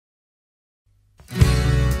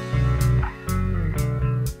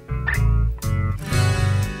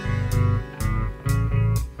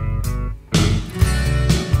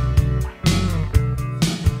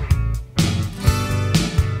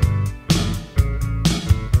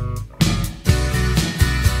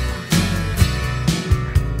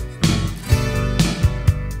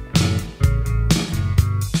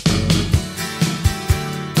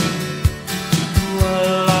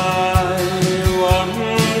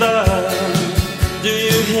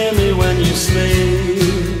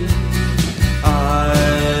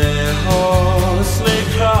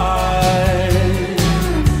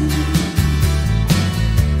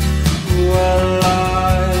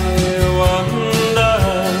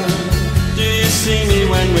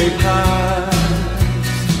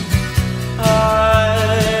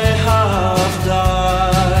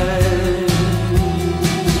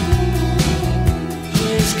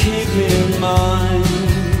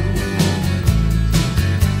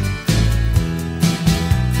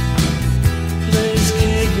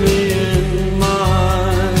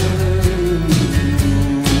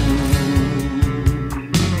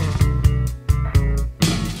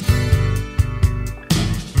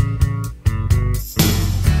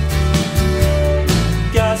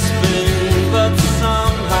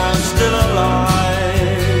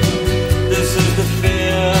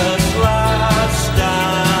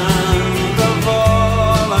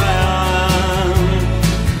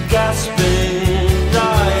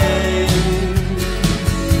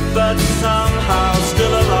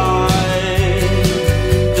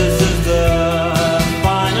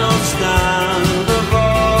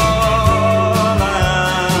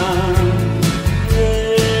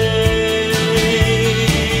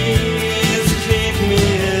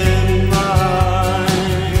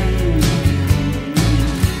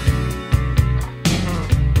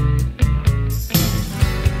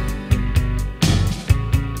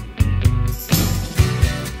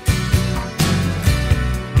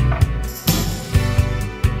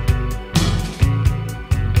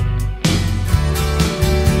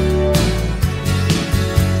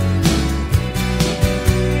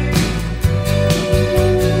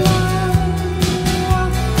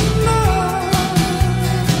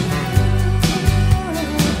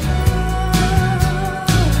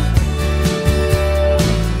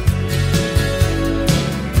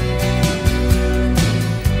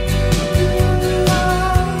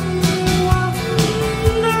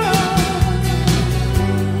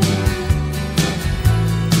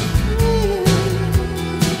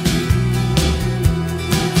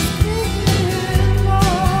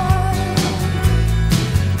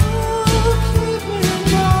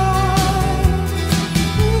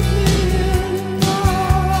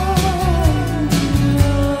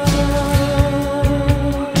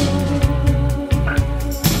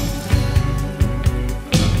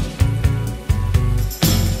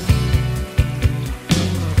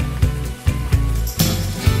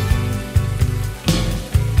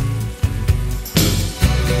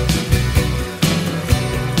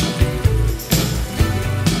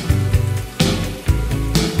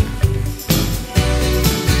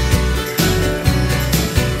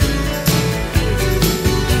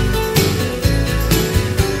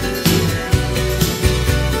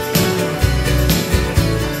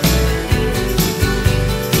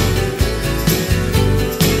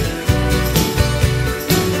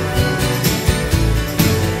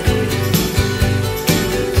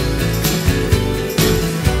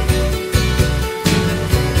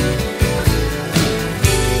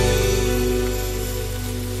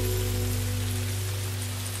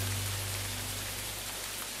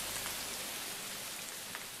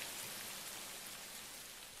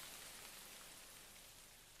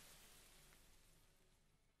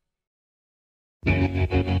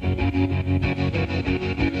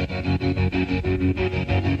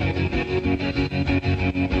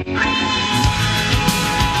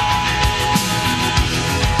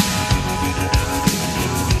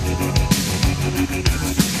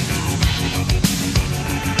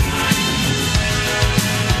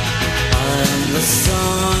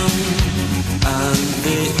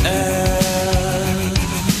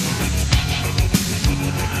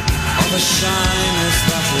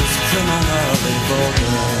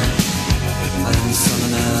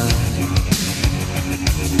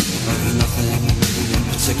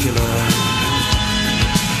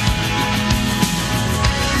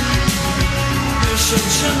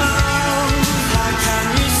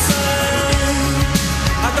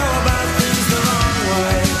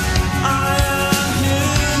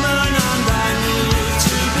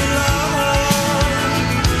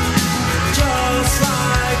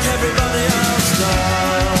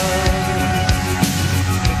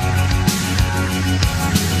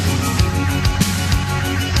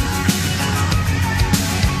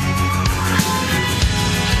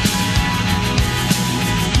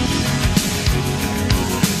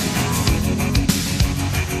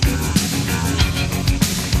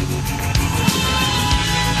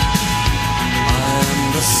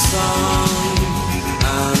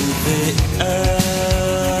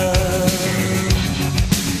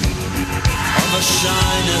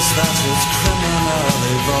shyness that is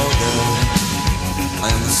criminally vulgar. I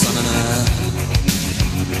am the son and heir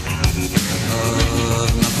of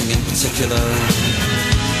nothing in particular.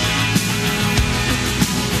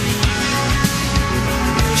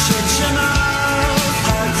 Should you know,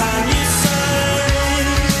 how can you say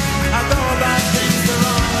I go about things the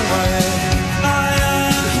wrong way? I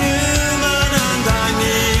am human and I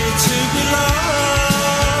need to be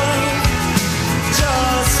loved,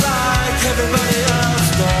 just like everybody else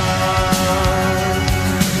does.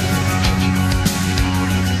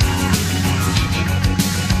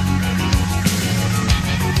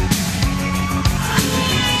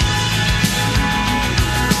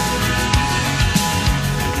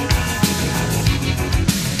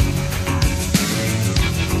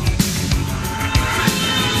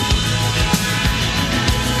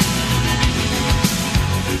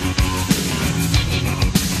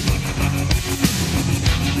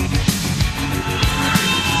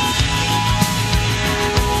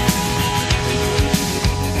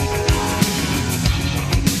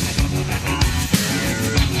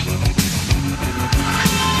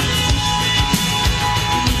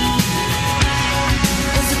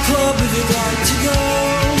 If you'd like to go,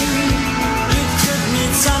 you could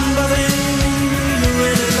meet somebody who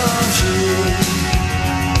really loves you.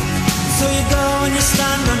 So you go and you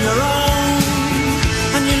stand on your own,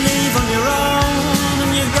 and you leave on your own,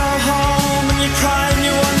 and you go home and you cry and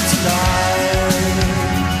you want to die.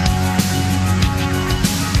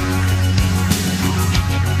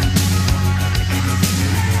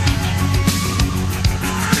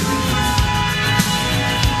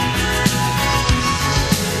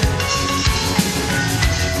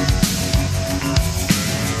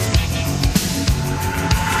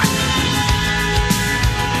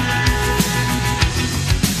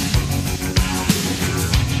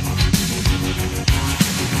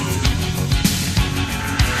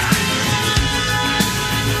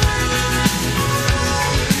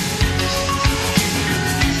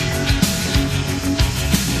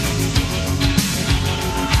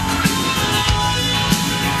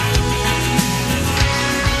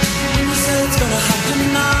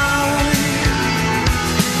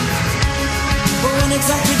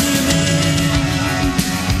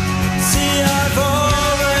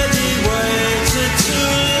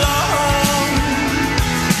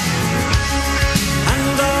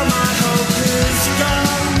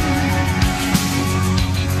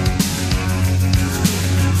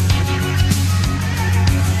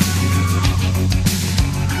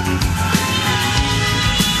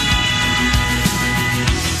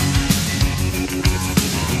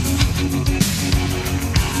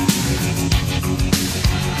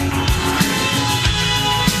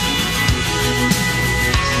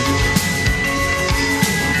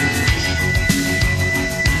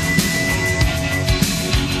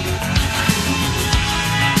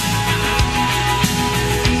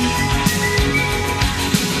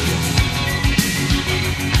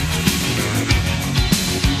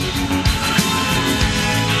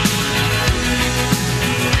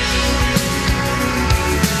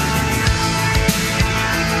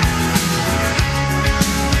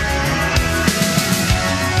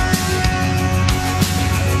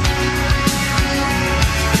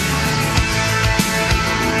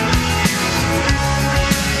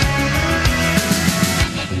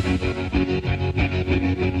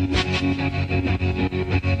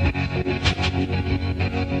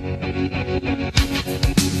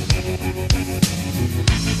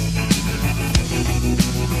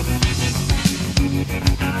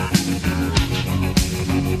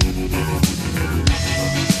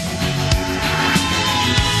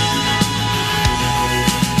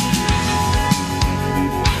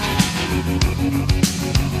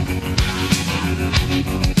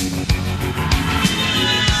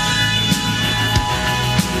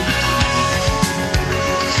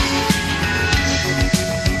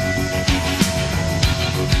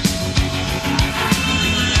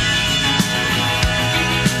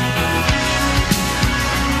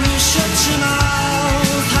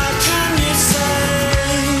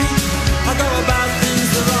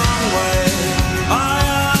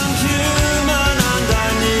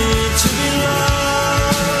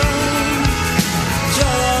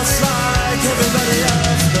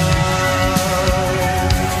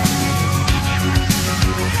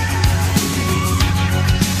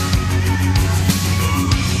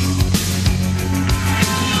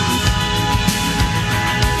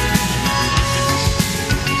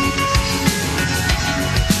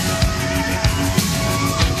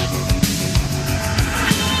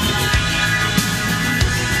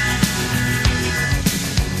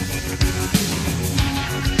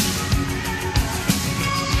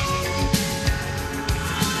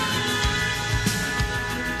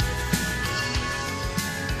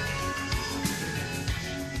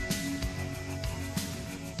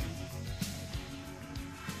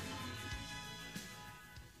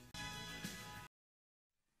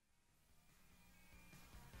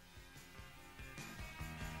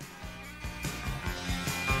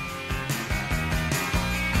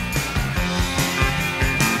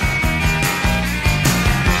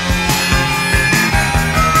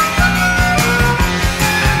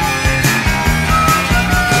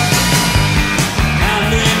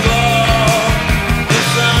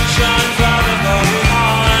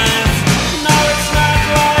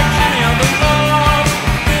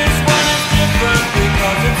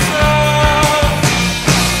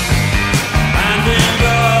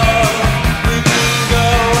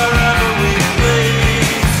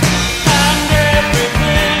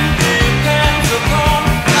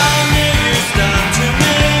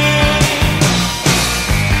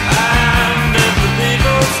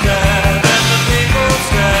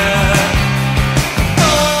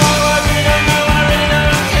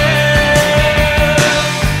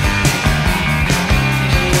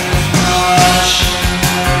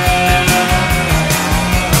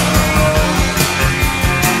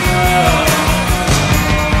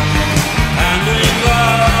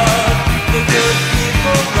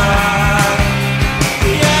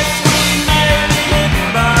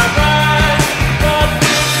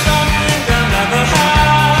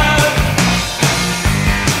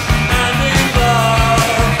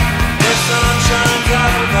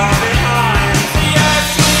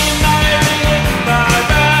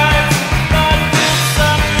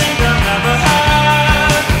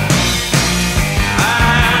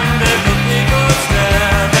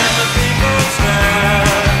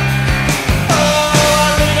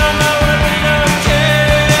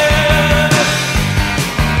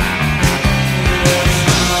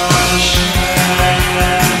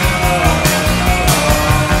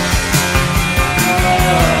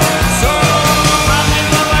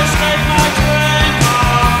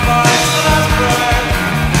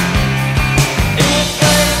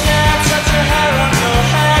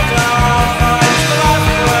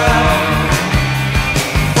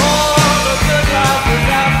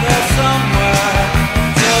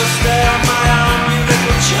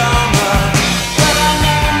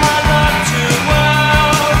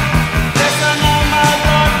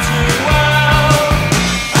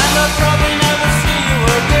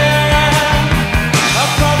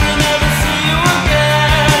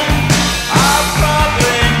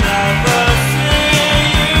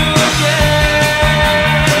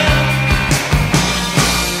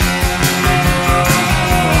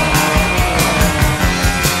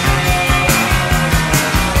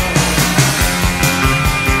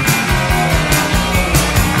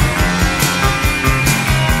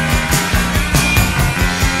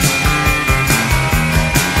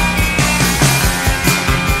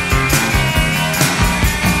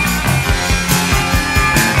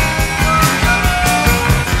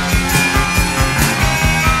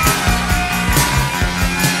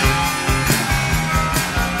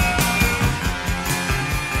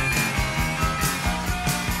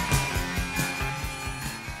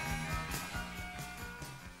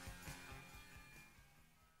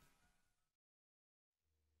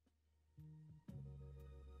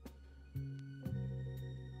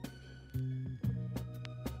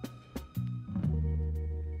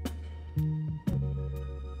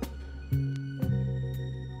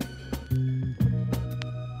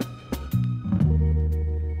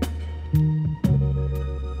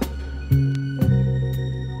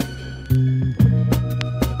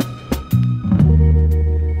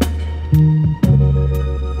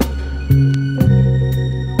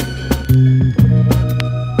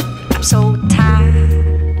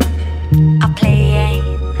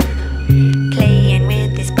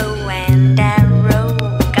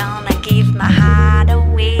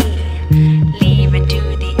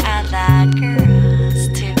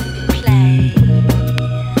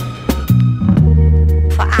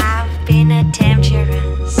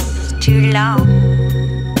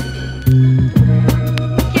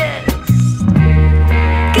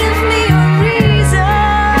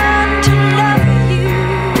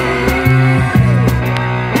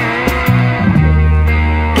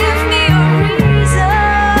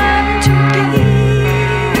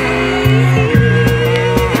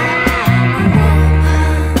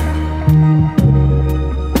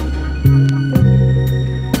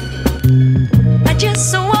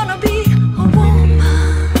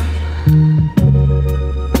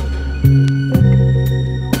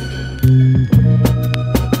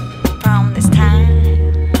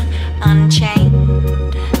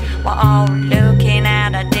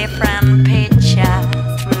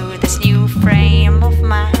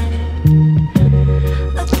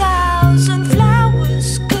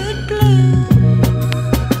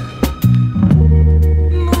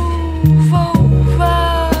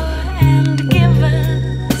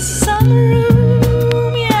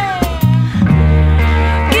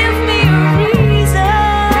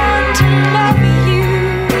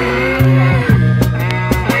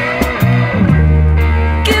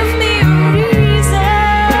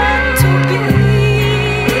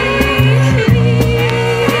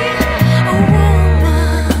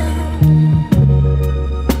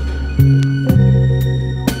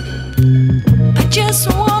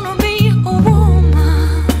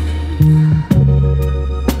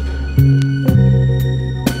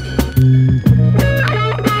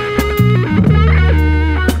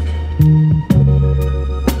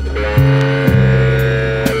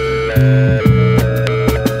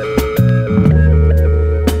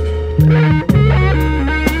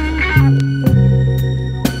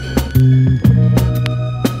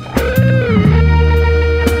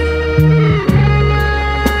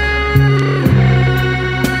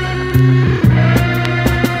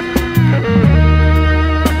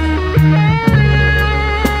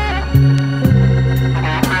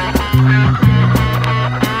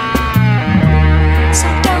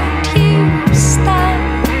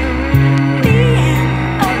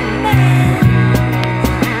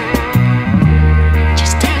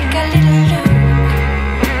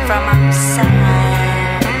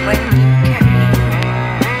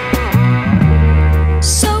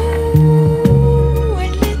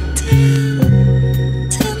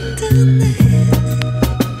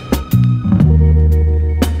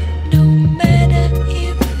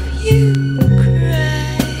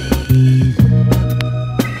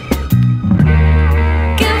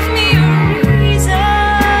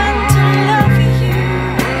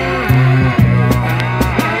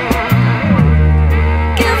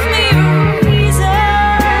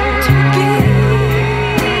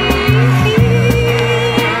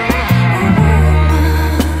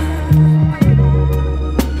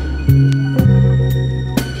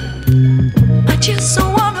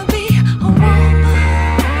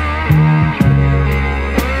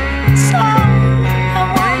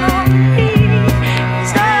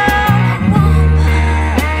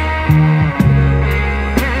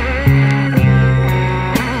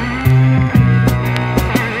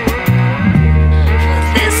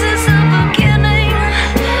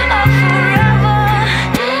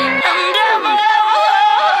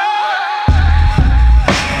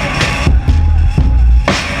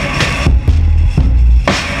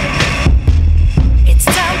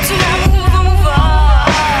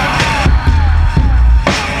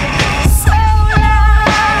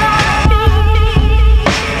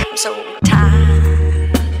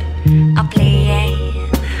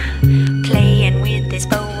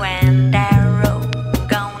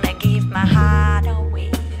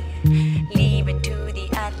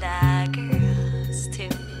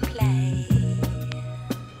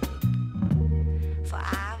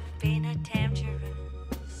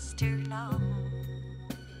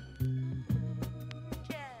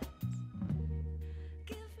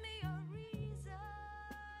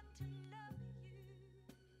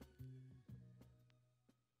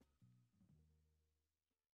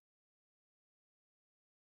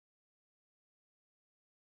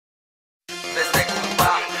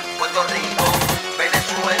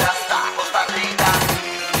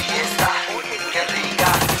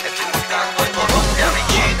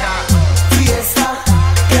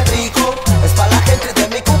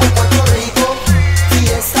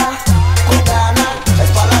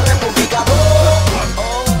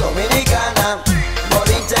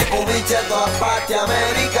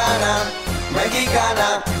 mexicana,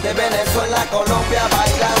 de Venezuela, Colombia,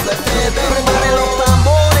 bailando este dembow. Prepare los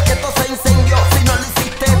tambores que esto se incendió. Si no lo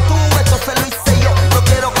hiciste tú, esto se lo hice yo. No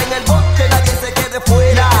quiero que en el bote nadie se quede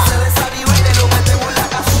fuera. Que se desarivine, lo metemos en la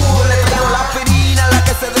cazuela. Yo le traigo la aspirina, la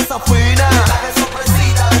que se desafina. Le traje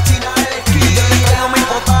sorpresita de China de la esquina. Yo le traigo mi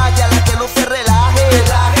potalla, la que no se relaje.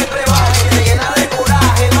 Relaje, prebaje, que te llena de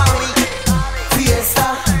coraje, mami. Fiesta,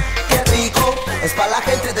 qué rico. Es para la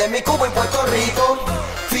gente de mi Cuba y Puerto Rico.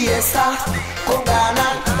 Fiesta con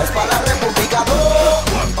ganas, es para la República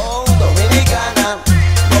Dominicana,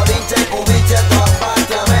 boliche, cubiche, todas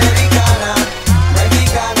partes americana,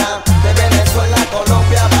 mexicana, de Venezuela,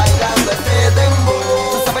 Colombia, bailando este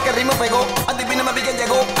dembow. Tú sabes que el ritmo pegó, adivíname bien quién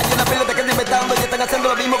llegó. Hay una pila de que inventando y están haciendo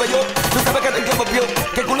lo mismo que yo. Tú sabes que el tiempo vio,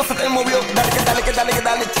 que el culo se te movió. Dale, que dale, que dale, que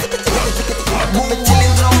dale, chiquete, chiquete, chiquete. Me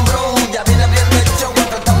chilling drum bro, ya viene abriendo el show,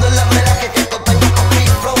 tratando en la mera que esto tengo con mi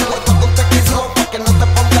flow. Esto con tequislo, pa' que no te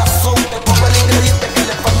pongas son. Te pongo el ingrediente que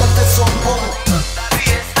le falta este sombón.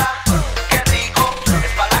 Fiesta, qué rico,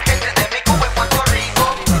 es para la gente de mi Cuba y Puerto Rico.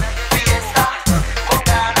 Fiesta, con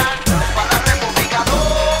ganas, es para la República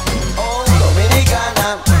Dominicana,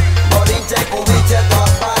 boliche, cubiche,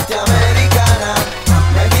 todas partes americana,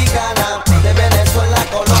 mexicana, de Venezuela,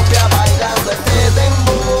 Colombia, bailando este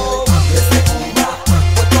dembow. Desde Cuba,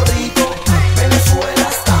 Puerto Rico, Venezuela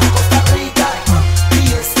hasta Costa Rica.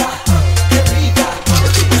 Fiesta, qué rica,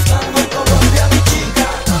 estoy buscando en Colombia mi chica.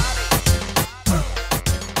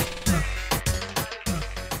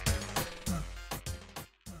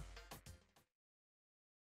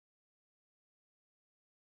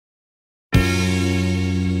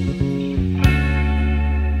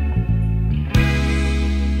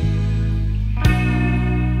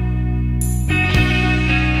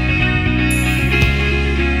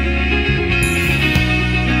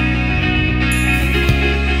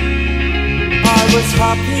 I was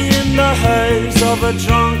happy in the haze of a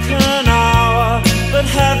drunken hour, but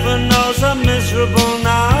heaven knows I'm miserable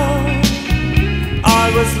now.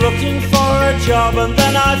 I was looking for a job and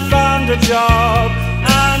then I found a job,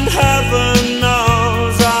 and heaven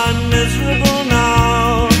knows I'm miserable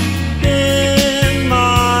now. In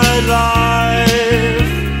my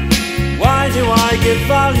life, why do I give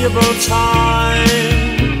valuable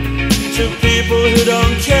time to people who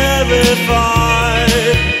don't care if I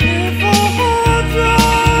live or die?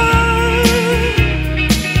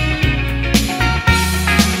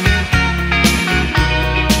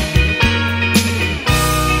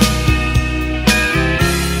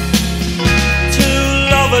 Two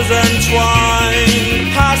lovers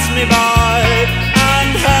entwined pass me by,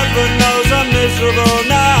 and heaven knows I'm miserable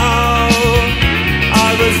now.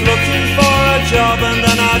 I was looking for a job and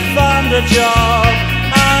then I found a job,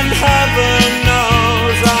 and heaven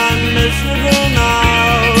knows I'm miserable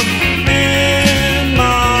now. In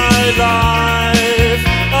my life,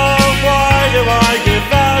 oh why do I give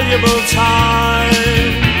valuable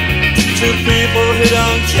time to people who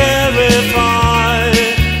don't care if I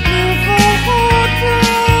live or die?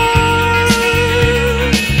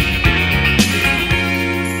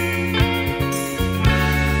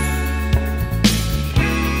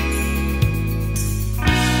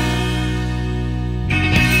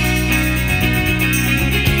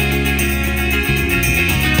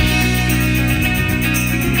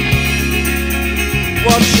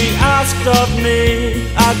 What she asked of me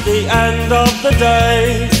at the end of the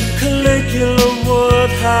day, Caligula would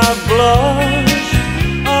have blushed.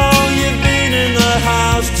 Oh, you've been in the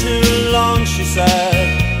house too long, she said,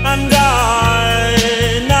 and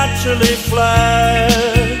I naturally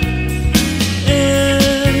fled.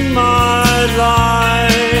 In my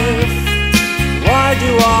life, why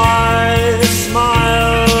do I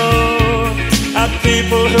smile at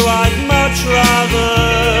people who I'd much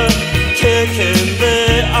rather kick in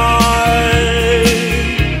the eye?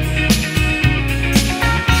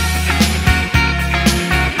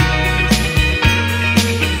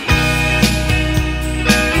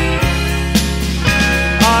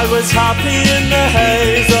 I was happy in the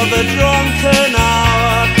haze of a drunken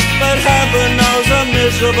hour, but heaven knows I'm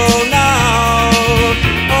miserable now.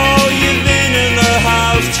 Oh, you've been in the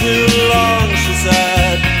house too long, she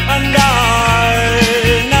said, and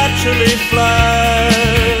I naturally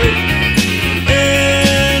fled.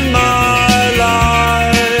 In my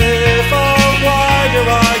life, oh why do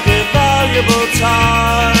I give valuable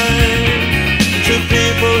time to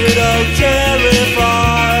people who don't care if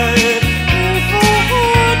I live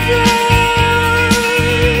or die?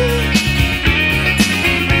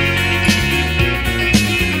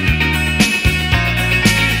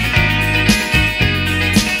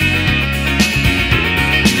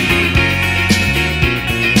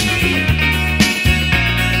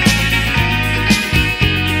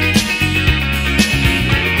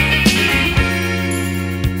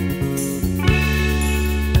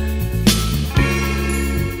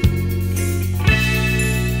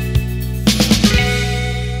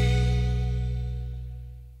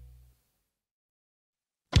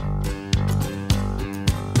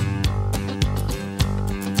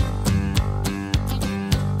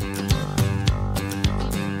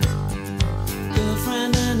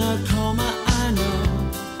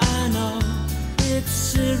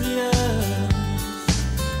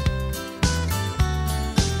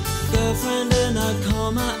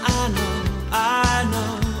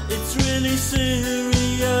 really serious.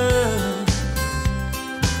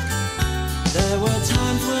 There were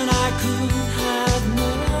times when I could have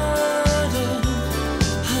murdered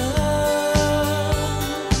her,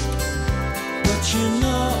 but you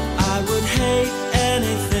know I would hate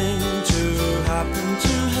anything to happen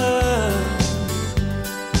to her.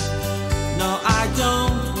 No, I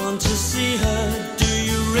don't want to see her. Do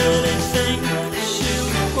you really think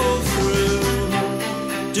she'll pull through?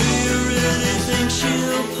 Do you really think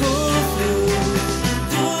she'll pull through?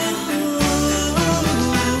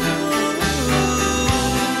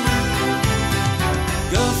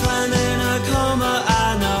 Girlfriend in a coma, I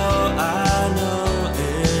know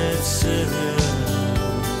it's serious.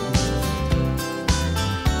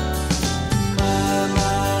 My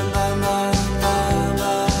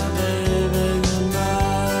baby,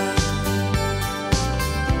 goodbye.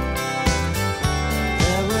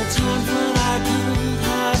 There were times when I could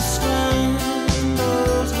have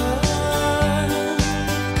strangled her,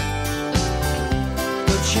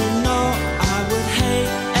 but you know I would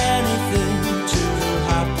hate anything to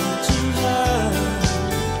happen to her.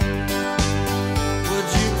 Would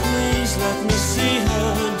you please let me see her?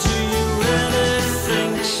 Do you really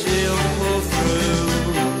think she'll pull through?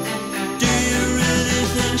 Do you really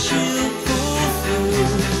think she'll pull through?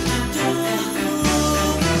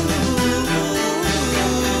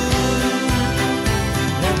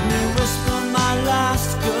 Let me whisper my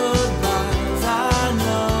last goodbyes. I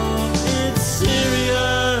know it's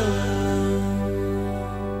serious.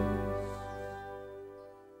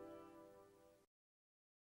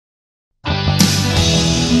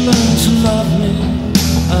 Learn to love me,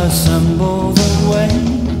 assemble the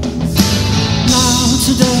wings. Now,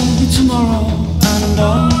 today, tomorrow, and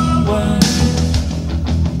always.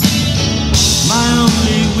 My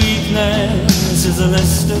only weakness is a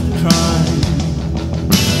list of crime.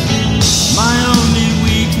 My only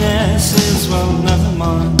weakness is, well, never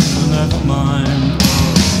mind, never mind.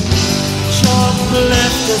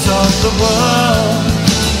 Shoplifters of the world,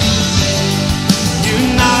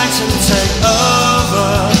 unite and take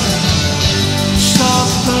over.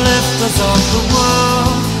 Shoplifters of the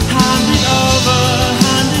world, hand it over,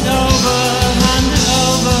 hand it over, hand it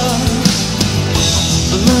over.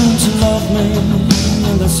 Learn to love me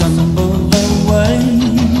and assemble the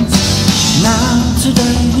ways. Now,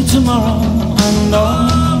 today, tomorrow, and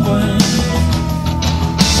always.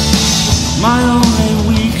 My only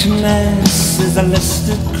weakness is a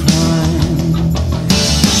listed crime.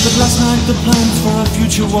 But last night the plans for a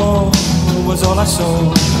future war was all I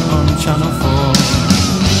saw on Channel 4.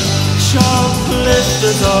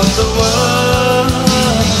 Shoplifters of the world,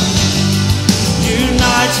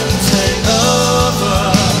 unite and take over.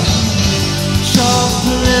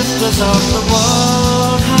 Shoplifters of the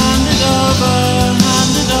world, hand it over,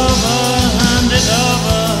 hand it over, hand it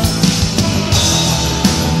over.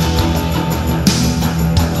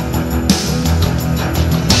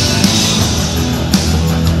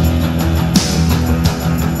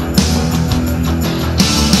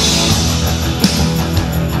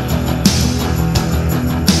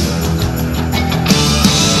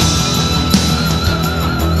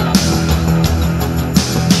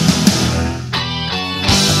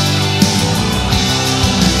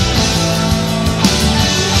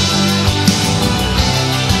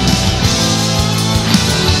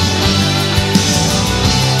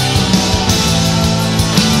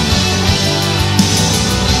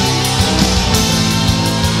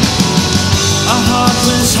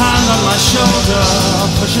 Hand on my shoulder,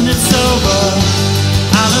 pushing it sober.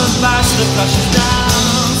 Alabaster flashes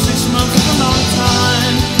down. 6 months is a long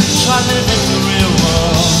time. Try living the real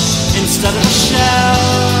world instead of a shell.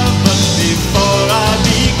 But before I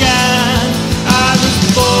began, I was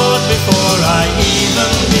bored before I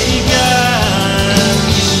even began.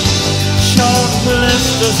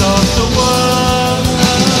 Shoplifters of the world,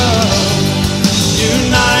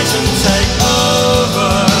 unite and take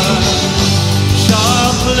over.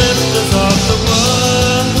 Shoplifters of the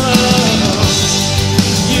world,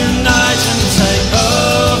 unite and take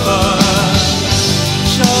over.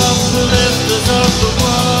 Shoplifters of the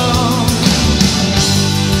world,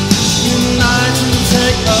 unite and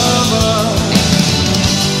take over.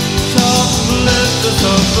 Shoplifters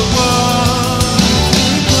of the world,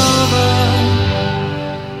 take over.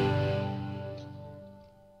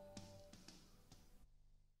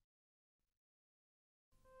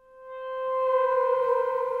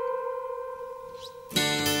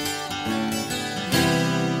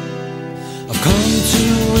 Come to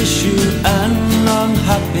wish you an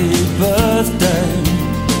unhappy birthday.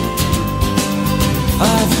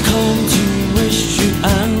 I've come to wish you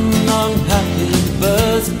an unhappy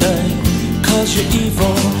birthday. 'Cause you're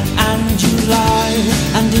evil and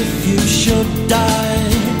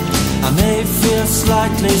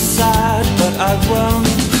slightly sad, but I won't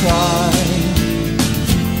cry.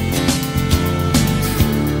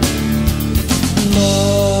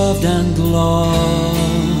 Loved and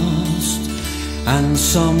lost, and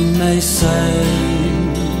some may say,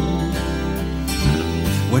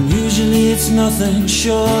 when usually it's nothing,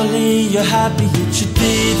 surely you're happy it should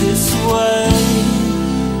be this way.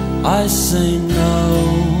 I say no,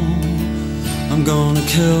 I'm gonna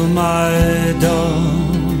kill my dog.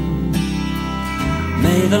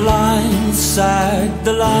 May the lines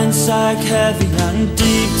sag heavy and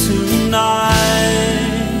deep tonight.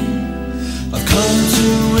 I've come to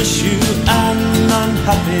wish you an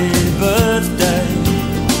unhappy birthday.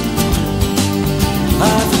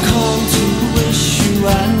 I've come to wish you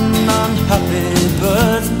an unhappy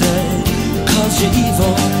birthday, 'cause you're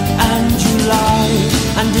evil and you lie,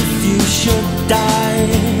 and if you should die,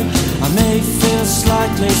 I may feel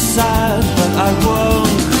slightly sad, but I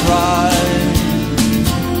won't cry.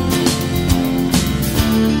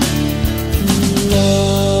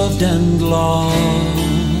 Loved and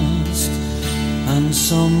lost, and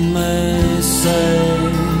some may say,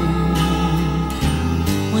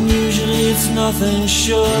 when usually it's nothing,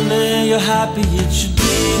 surely you're happy it should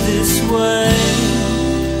be this way.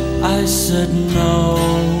 I said no,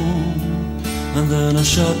 and then I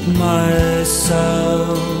shut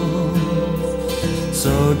myself.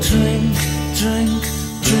 So drink, drink,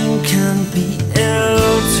 drink and be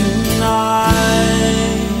ill tonight.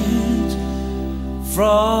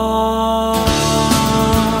 From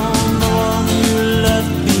the one you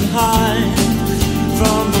left behind,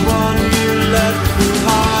 from the one you left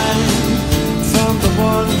behind, from the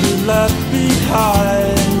one you left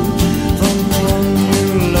behind, from the one you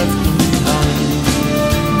left behind.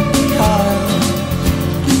 Be high,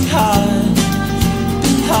 be high,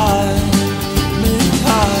 be high, be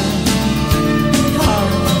high, be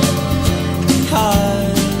high, be high.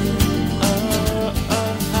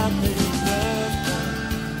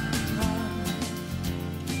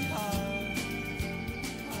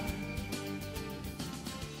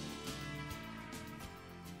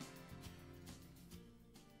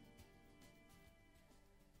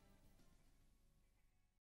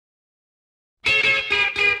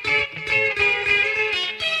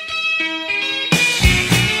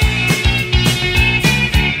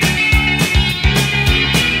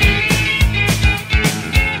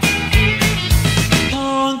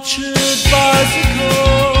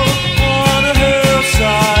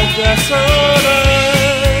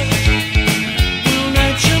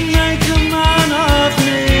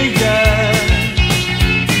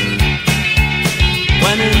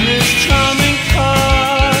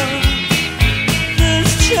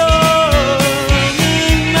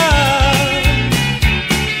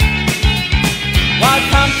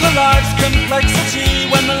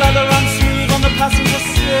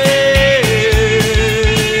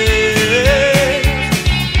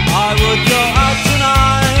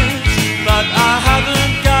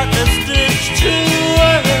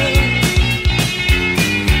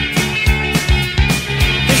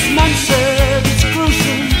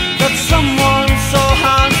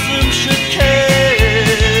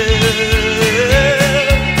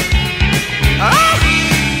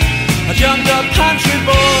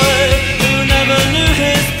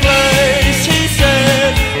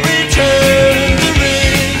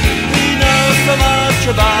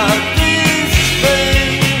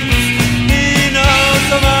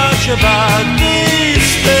 About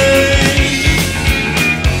these things,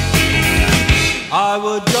 I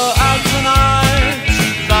would go out tonight,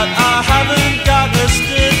 but I haven't got a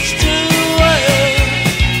stitch to wear.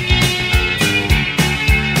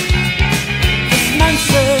 This man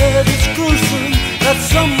said it's gruesome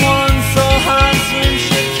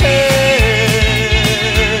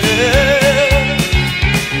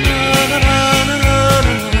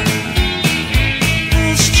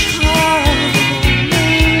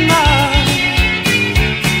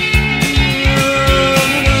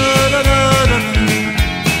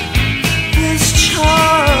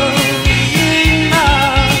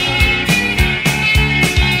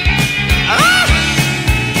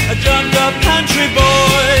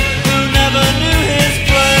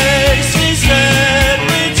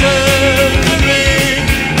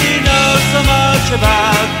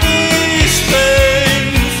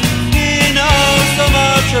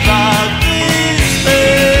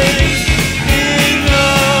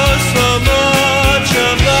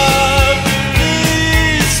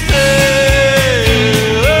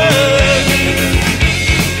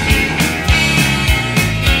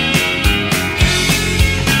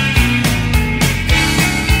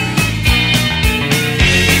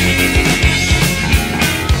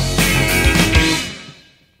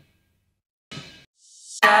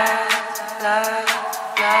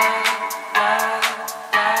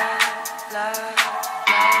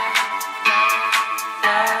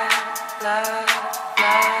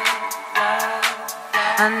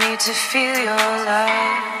I need to feel your love.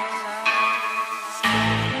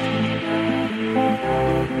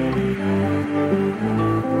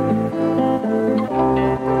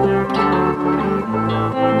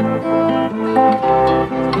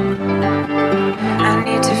 I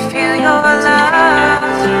need to feel your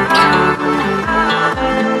love.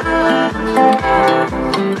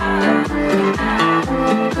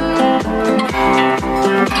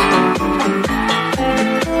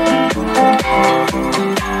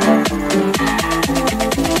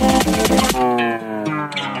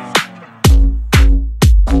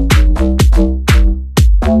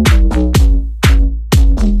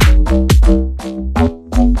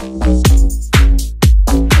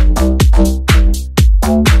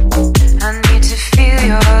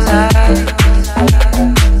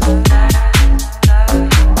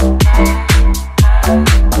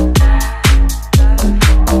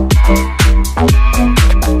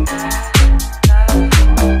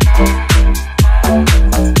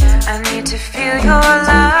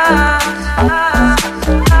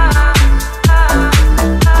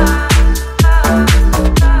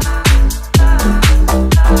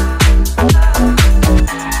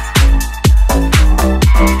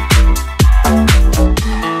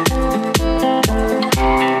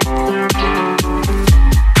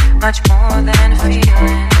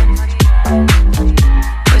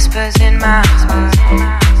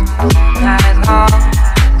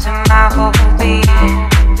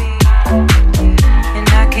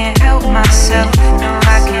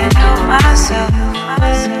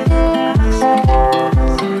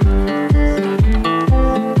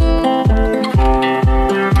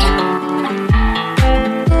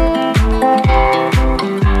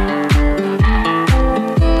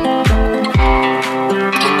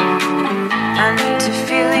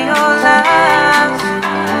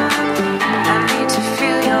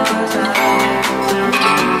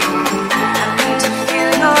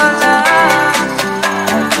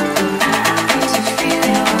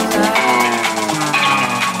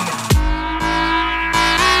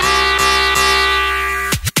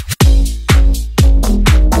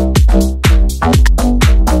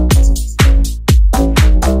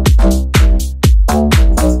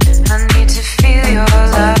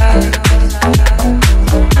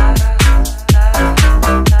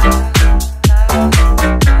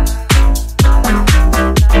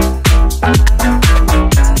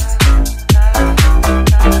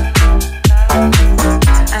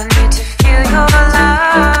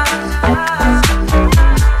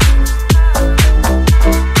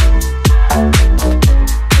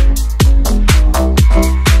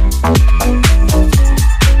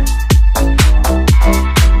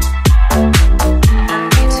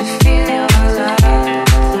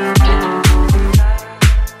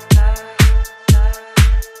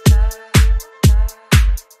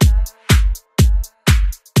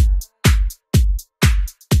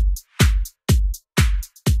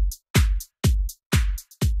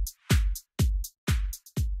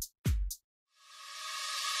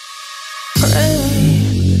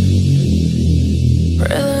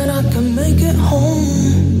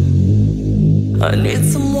 I need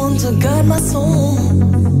someone to guide my soul.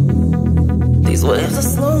 These waves are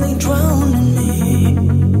slowly drowning me.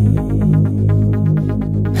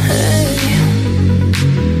 Hey,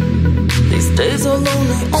 these days are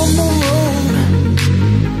lonely on the road.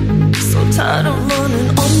 So tired of running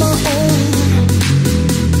on my own.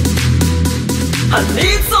 I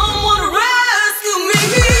need someone to rescue me.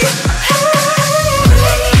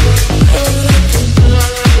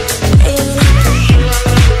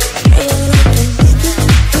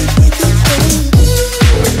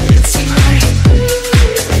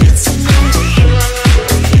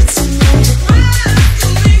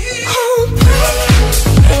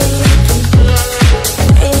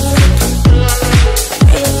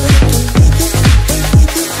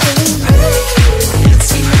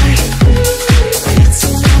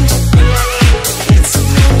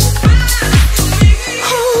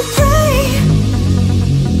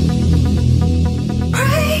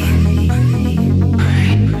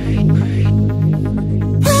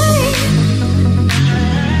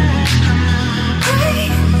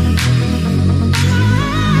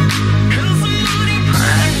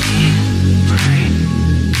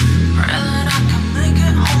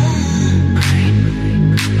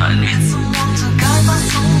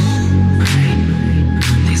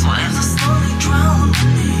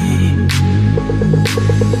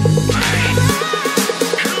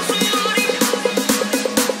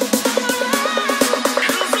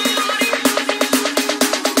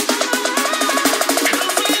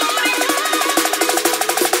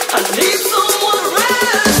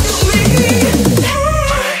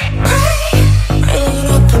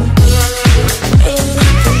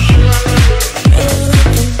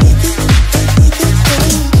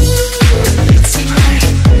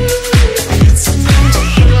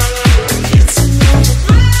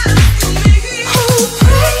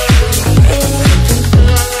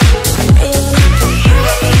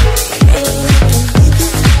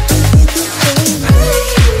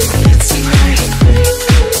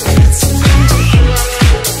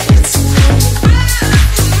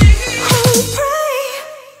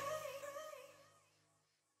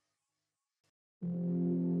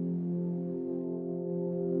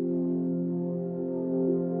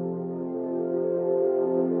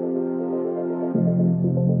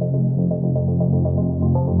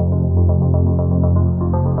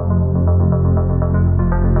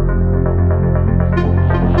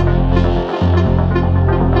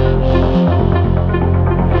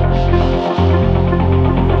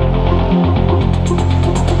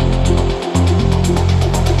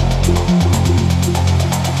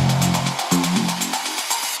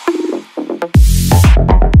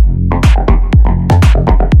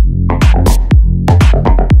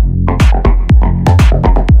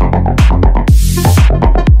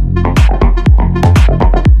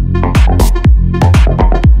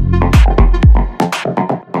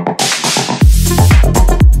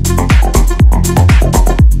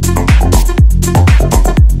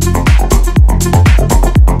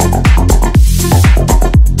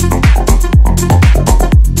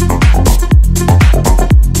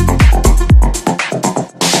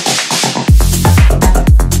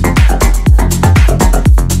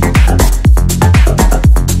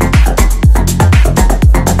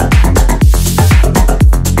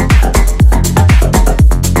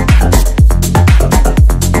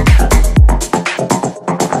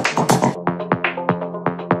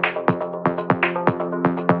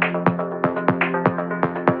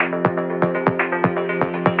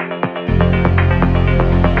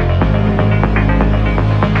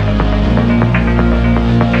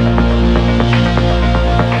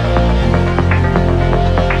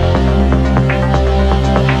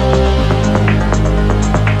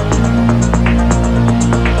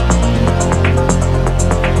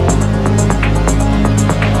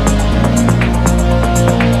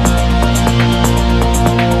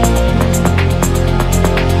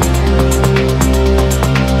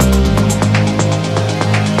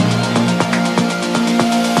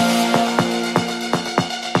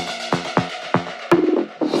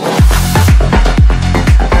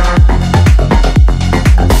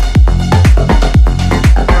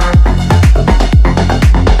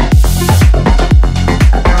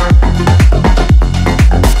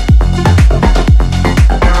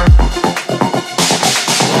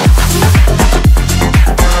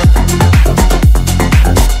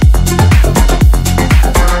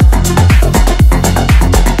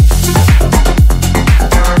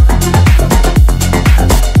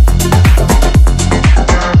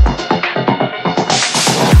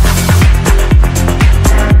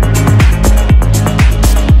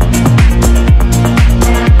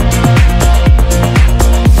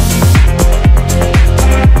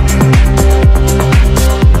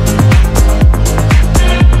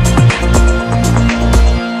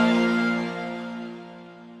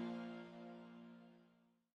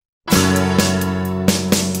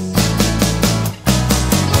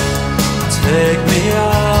 Take me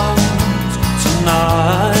out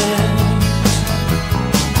tonight,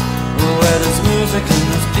 where there's music and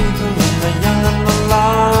there's people and the young and the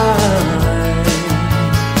light.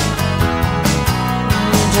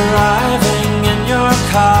 Driving in your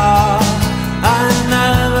car, I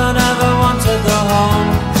never want to go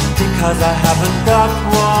home, because I haven't got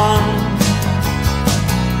one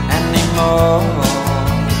anymore.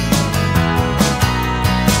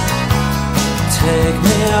 Take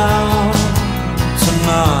me out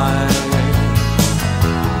tonight,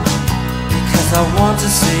 because I want to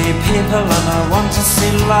see people and I want to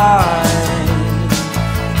see life.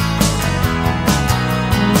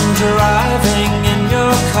 Driving in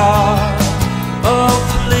your car, oh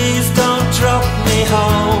please don't drop me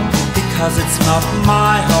home, because it's not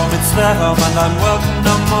my home, it's their home and I'm welcome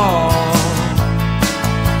no more.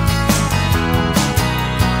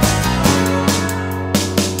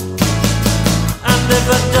 If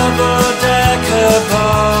a double-decker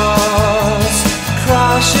bus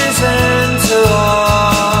crashes into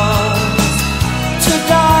us, to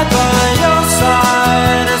die by your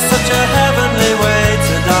side is such a heavenly way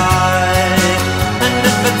to die. And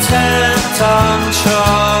if a 10-ton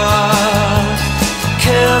truck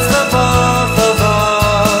kills the both of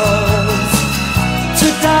us, to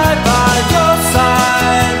die by your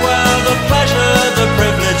side, well, the pleasure, the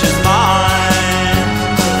privilege is mine.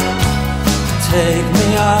 Take me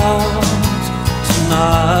out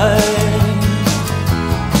tonight,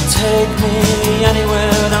 take me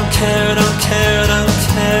anywhere, don't care, don't care, don't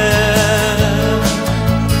care.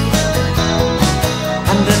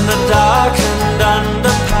 And in the darkened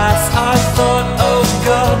underpass I thought, oh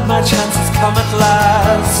God, my chance has come at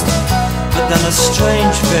last. But then a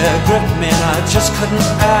strange fear gripped me and I just couldn't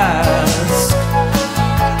ask.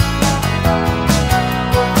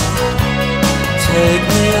 Take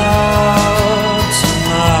me out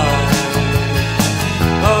tonight,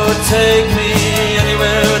 oh take me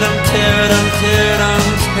anywhere, don't care, don't care,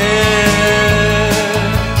 don't care.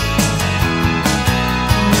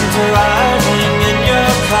 Driving in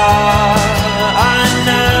your car,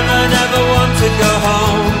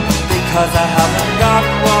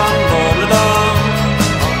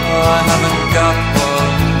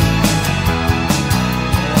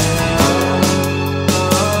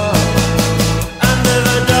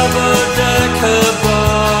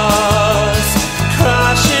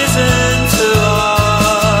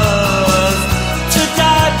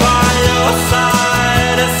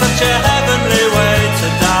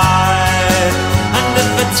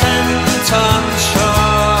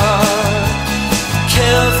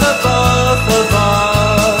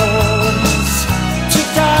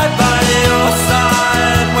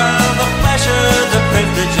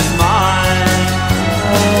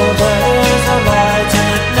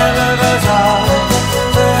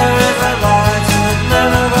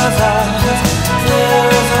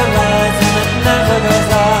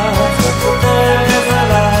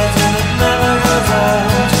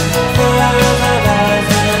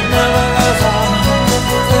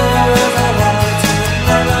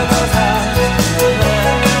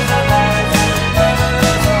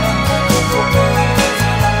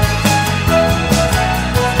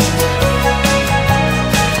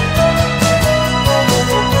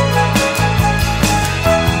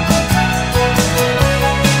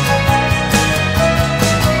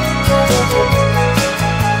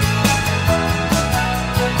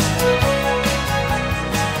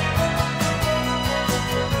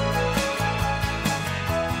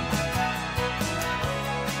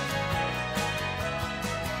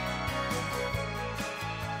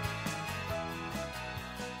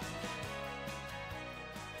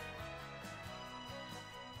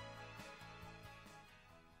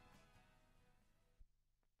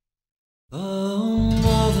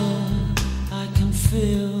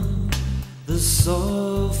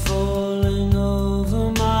 soil falling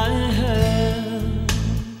over my head,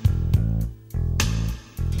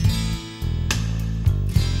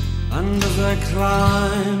 and as I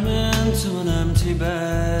climb into an empty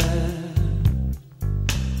bed,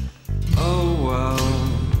 oh well,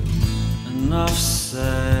 enough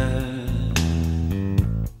said.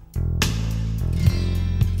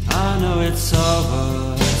 I know it's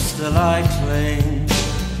over, still I cling.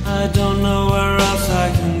 I don't know where else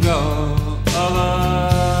I can go.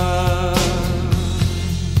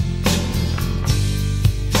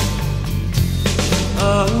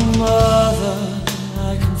 Oh mother,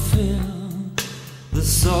 I can feel the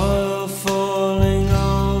soil falling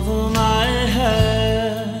over my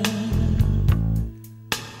head.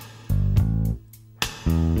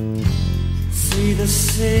 See, the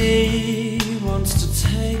sea wants to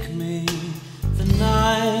take me, the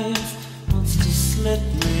knife wants to slit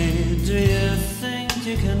me. Do you think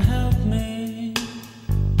you can help me?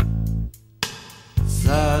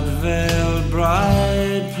 Sad veiled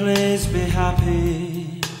bride, please be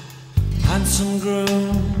happy. Handsome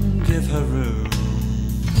groom, give her room.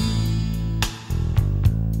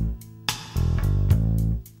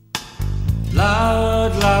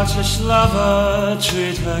 Loud, loutish lover,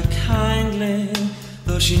 treat her kindly,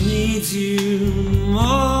 though she needs you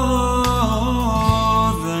more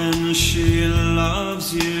than she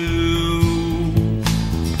loves you.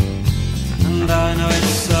 And I know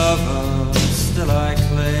it's over, still I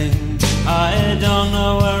cling. I don't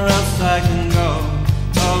know where else I can go.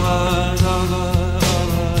 Over, over,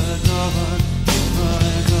 over, over, over,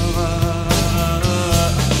 over.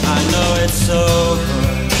 I know it's over,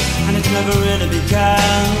 and it never really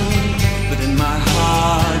began, but in my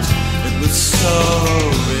heart it was so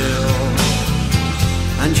real.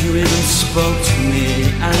 And you even spoke to me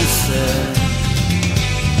and said,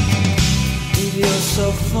 if you're so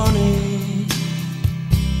funny,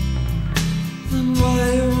 then why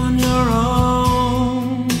are you on your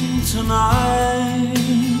own tonight?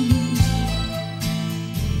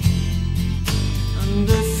 And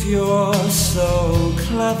if you're so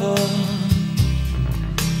clever,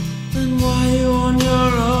 then why are you on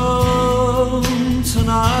your own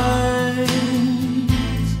tonight?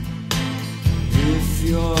 If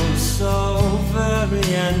you're so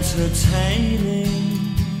very entertaining,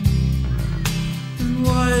 then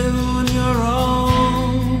why are you on your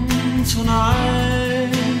own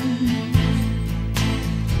tonight?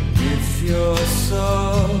 If you're so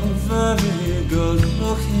very good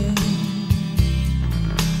looking,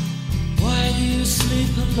 why do you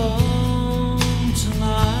sleep alone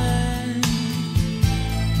tonight?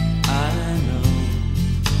 I know,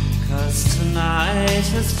 'cause tonight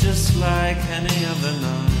is just like any other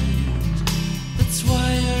night. That's why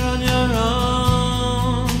you're on your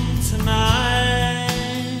own tonight,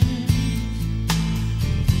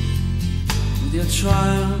 with your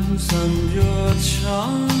triumphs and your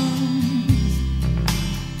charms,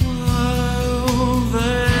 while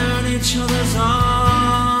they're in each other's arms.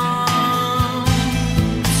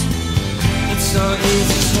 It's so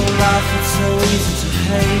easy to laugh, it's so easy to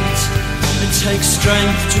hate. It takes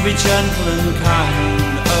strength to be gentle and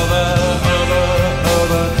kind. Over, over,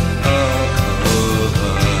 over, over.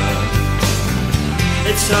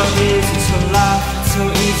 It's so easy to laugh, it's so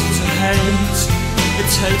easy to hate. It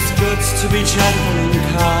takes guts to be gentle and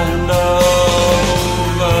kind.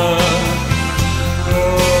 Over,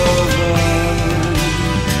 over.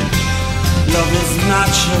 Love is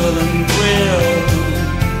natural and real,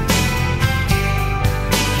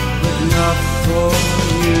 but not for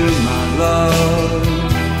you, my love.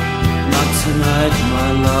 Not tonight, my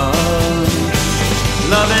love.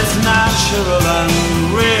 Love is natural and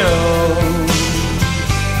real,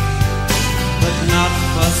 but not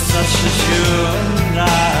for such as you and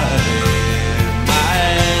I, my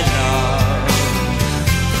love.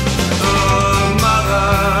 Oh, mother,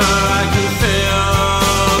 I can feel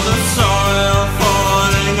the soil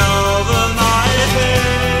falling over my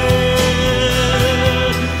head.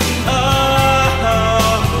 Oh,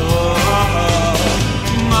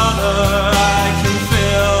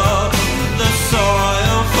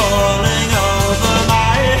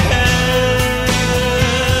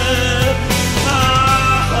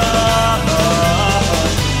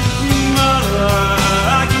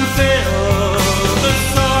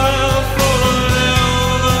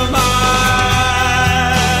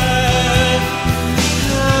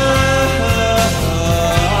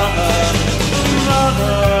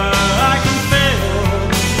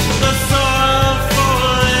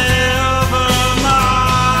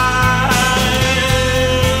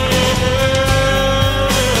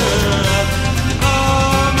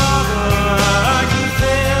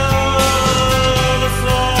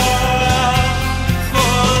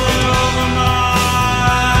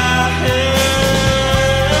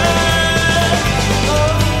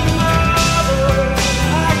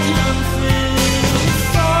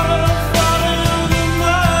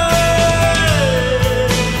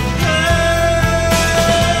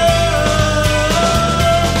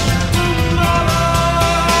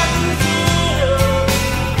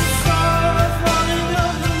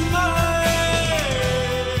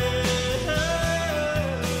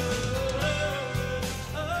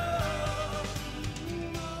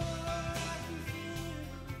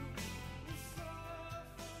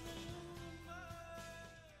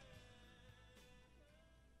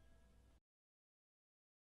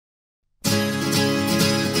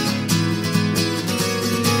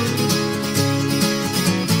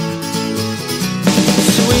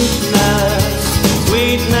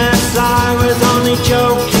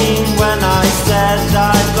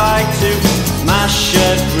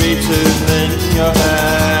 shed free tooth in your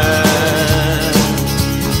head.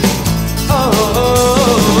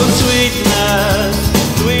 Oh, sweetness,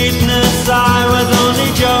 sweetness, I was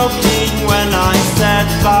only joking when I said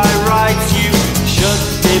by rights you should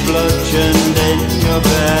be bludgeoned in your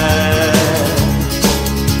bed.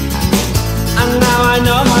 And now I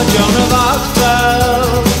know how Joan of Arc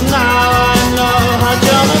felt. Now I know how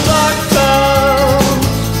Joan of Arc felt.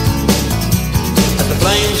 As the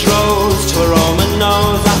flames rose to her Roman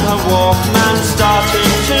nose and her Walkman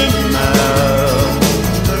started to melt.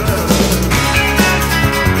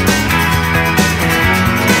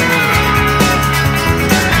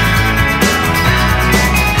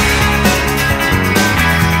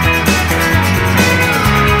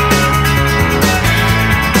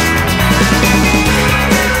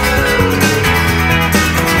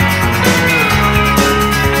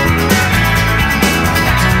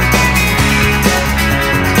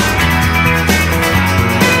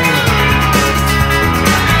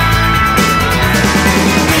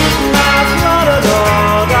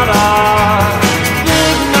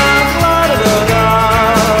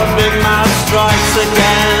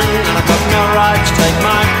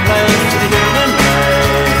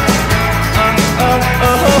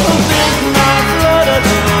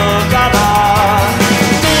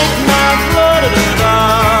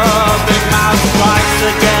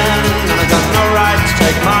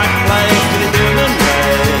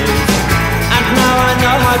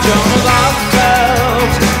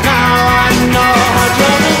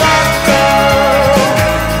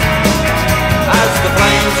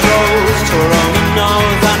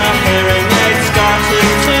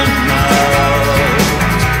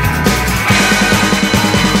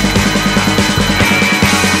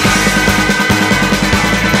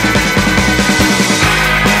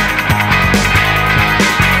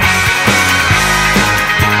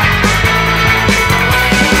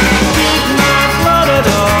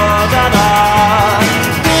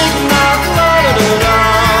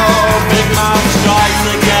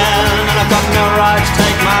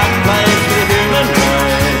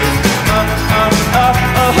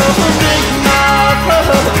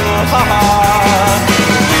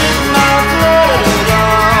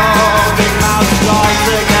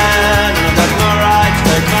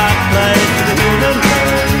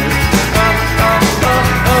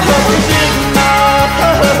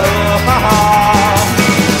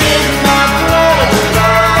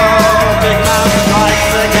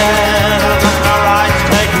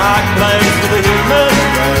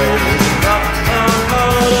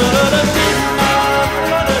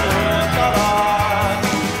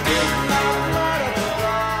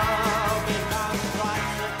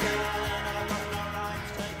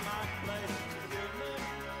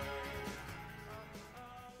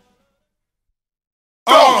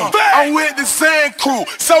 I'm with the Sand Crew,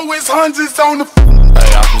 so it's hundreds on the.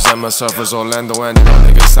 Hey, I present myself as Orlando Angelo,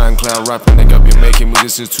 nigga, SoundCloud rapper, nigga, been making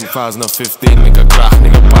music since 2015, nigga, graph,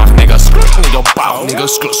 nigga, bach, nigga, screw, nigga, bow, nigga,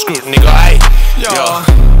 screw, nigga, hey, yo,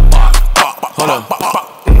 hold on,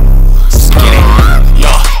 skinny, yo,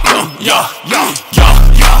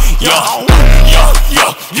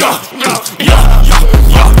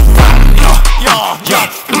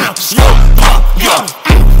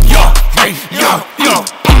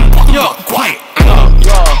 quiet.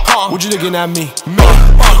 What you looking at me?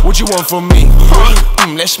 What you want from me?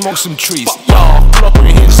 Let's smoke some trees. Y'all, pull up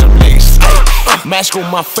and hit some legs. Mask on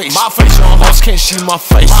my face. Hoes can't see my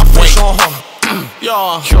face. Wait,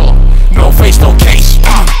 y'all, no face, no case.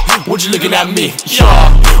 What you looking at me?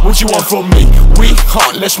 Y'all, what you want from me? We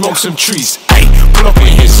hot, let's smoke some trees. Ay, pull up and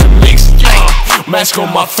hit some legs. Mask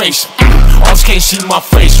on my face. Hoes can't see my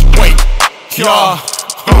face. Wait, y'all.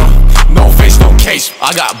 No face, no case.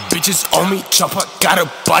 I got bitches on me. Chopper got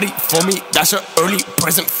a body for me. That's an early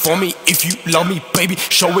present for me. If you love me, baby,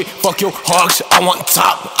 show it. Fuck your hugs. I want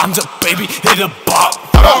top. I'm the baby. Hit a bop.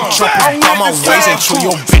 I'm dropping on my ways and show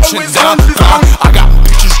your bitch and then I got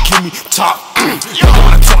bitches give me top. Nigga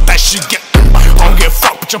wanna talk that shit, get. I don't give a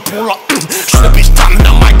fuck, but you pull up. Shoot the bitch down in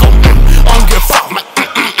the mic. I don't give a fuck, man.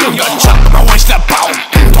 You're chopping my waist that bow.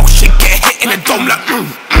 Talk shit, get hit in the dome like.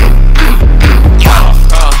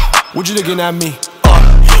 What you looking at me?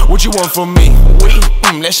 What you want from me?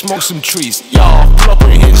 Let's smoke some trees. Y'all, pull up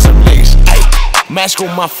and hit some legs. Ay, mask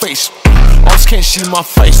on my face. Others can't see my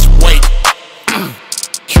face. Wait,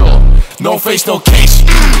 no face, no case.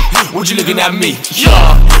 What you looking at me?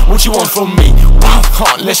 Yeah, what you want from me?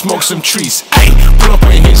 Let's smoke some trees. Ay, pull up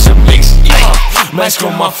and hit some legs. Yeah, mask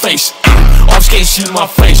on my face. Others can't see my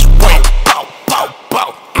face. Wait, bow, bow,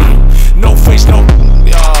 bow. No face, no.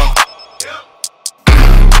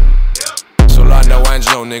 Orlando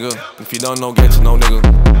Angelo, nigga. If you don't know, get to know, nigga.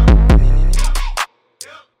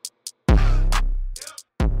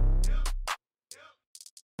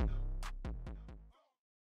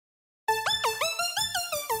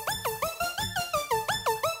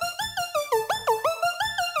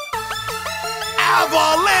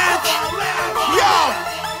 Avalanche! Yo!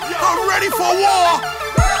 I'm ready for war!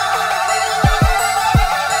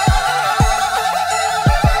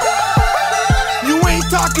 You ain't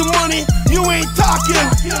talking money, you ain't talking.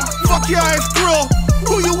 Fuck your ice grill,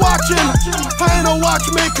 who you watching? I ain't a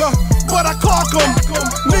watchmaker, but I clock 'em.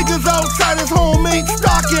 Niggas outside his home ain't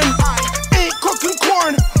stocking. Ain't cooking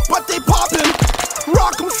corn, but they poppin'.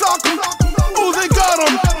 Rock 'em, sock 'em, ooh, they got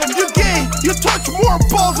 'em. You gay, you touch more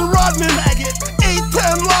balls than Rodman.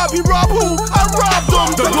 8-10 lobby, rob who? I robbed them.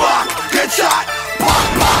 The Glock, get shot, pop,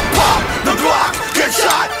 pop, pop. The Glock, get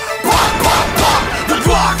shot, pop, pop, pop. The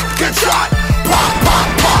Glock, get shot, pop, pop,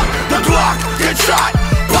 pop. The Glock, get shot,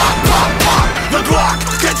 pop, pop, pop. The Glock,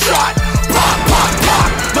 get shot, pop, pop, pop.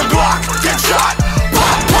 The Glock, get shot,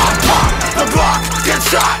 pop, pop, pop. The Glock, get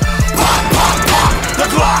shot, pop, pop, pop. The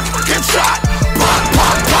Glock, get shot, pop,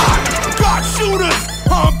 pop, pop. Got shooters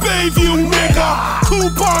on Bayview, nigga.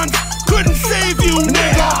 Coupons couldn't save you,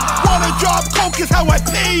 nigga. Wanna job coke is how I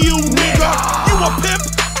pay you, nigga. You a pimp,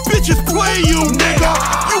 bitches play you, nigga.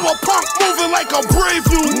 You a punk moving like a brave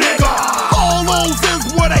you, nigga. All those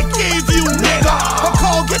is what I gave you, nigga. A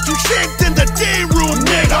call get you shanked in the day room,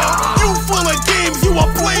 nigga. You full of games, you a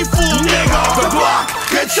playful, nigga. The Glock,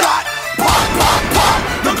 get shot, pop, pop, pop.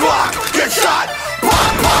 The Glock, get shot,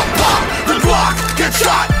 pop, pop, pop. The Glock, get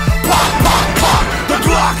shot, pop, pop, pop. The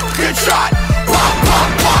Glock, get shot, pop, pop,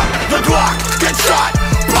 pop. The Glock, get shot,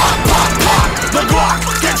 pop, pop, pop. The Glock,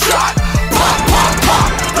 get shot, pop, pop, pop.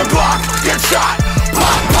 The Glock, get shot,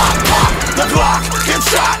 pop, pop, pop. The Glock, get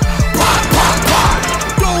shot, pop, pop, pop.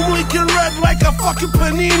 Dome leaking red like a fucking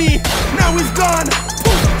panini. Now he's gone,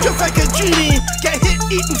 poof, just like a genie. Get hit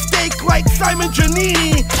eating steak like Simon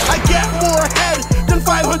Giannini. I get more head than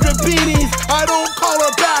 500 beanies. I don't call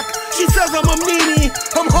her back, she says I'm a meanie.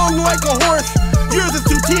 I'm hung like a horse, yours is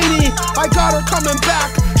too teeny. I got her coming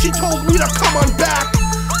back, she told me to come on back.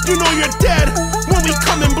 You know you're dead when we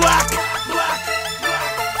come in black.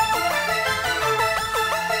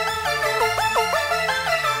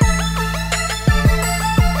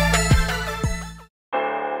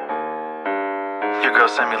 Your girl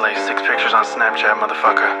sent me like 6 pictures on Snapchat,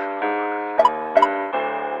 motherfucker.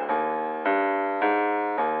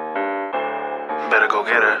 Better go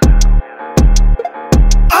get her.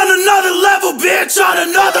 On another level, bitch, on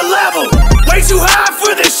another level. Way too high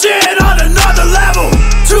for this shit, on another level.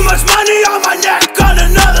 Too much money on my neck, on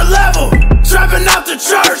another level. Trapping out the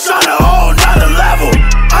church, on a whole nother level.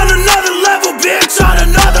 On another level, bitch, on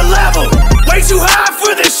another level. Way too high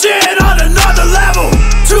for this shit, on another level.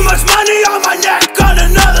 Too much money on my neck, on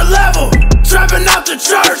another level. Trapping out the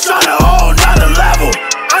church, on a whole nother level.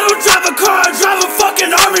 I don't drive a car, I drive a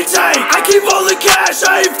fucking army tank. I keep all the cash,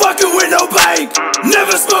 I ain't fucking with no bank.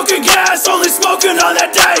 Never smoking gas, only smoking on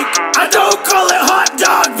that dank. I don't call it hot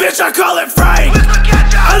dog, bitch, I call it Frank.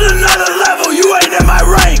 On another level, you ain't in my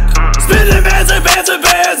rank. Spending bands and bands and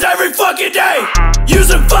bands every fucking day.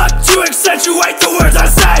 Using fuck to accentuate the words I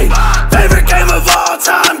say. Favorite game of all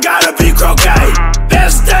time, gotta be croquet.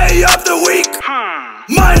 Best day of the week,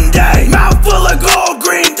 Monday. Mouth full of gold,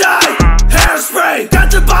 green dye, hairspray.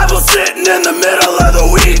 Got the Bible sitting in the middle of the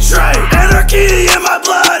weed tray. Anarchy in my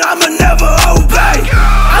blood, I'ma never obey.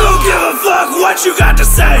 I don't give a fuck what you got to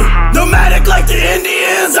say. Nomadic like the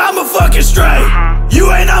Indians, I'm a fucking stray. You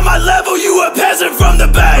ain't on my level, you a peasant from the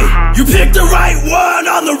bay. You picked the right one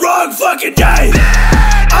on the wrong fucking day.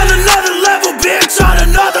 On another level, bitch, on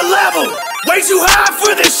another level. Way too high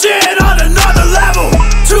for this shit, on another level.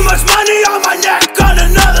 Too much money on my neck, on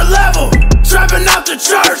another level. Trapping out the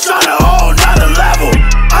church, on a whole nother level.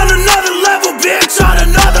 On another level, bitch, on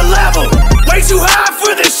another level. Way too high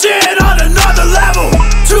for this shit, on another level.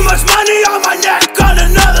 Too much money on my neck, on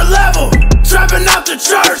another level. Trapping out the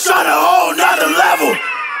church, on a whole nother level.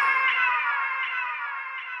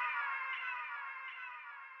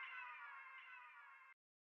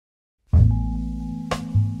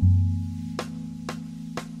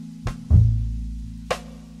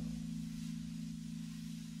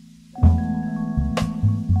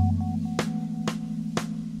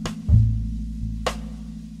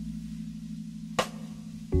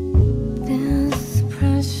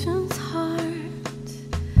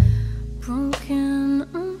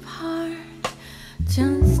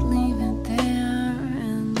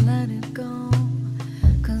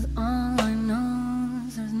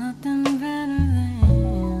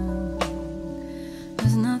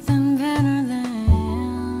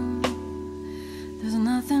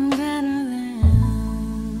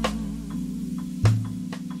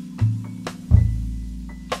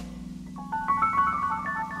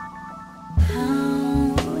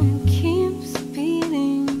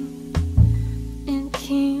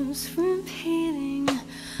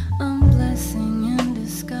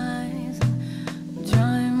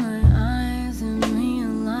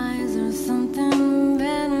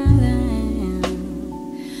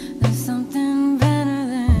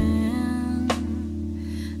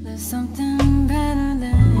 nothing better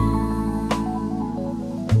than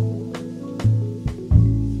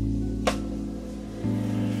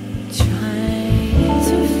trying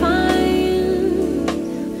to find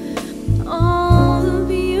all the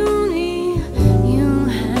beauty you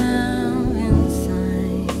have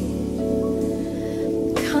inside.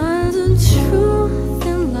 'Cause the truth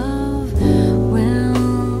in love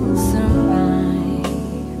will survive.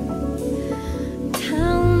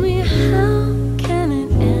 Tell me, how can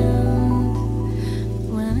it end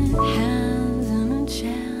when it hasn't a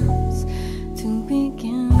chance to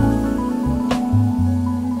begin?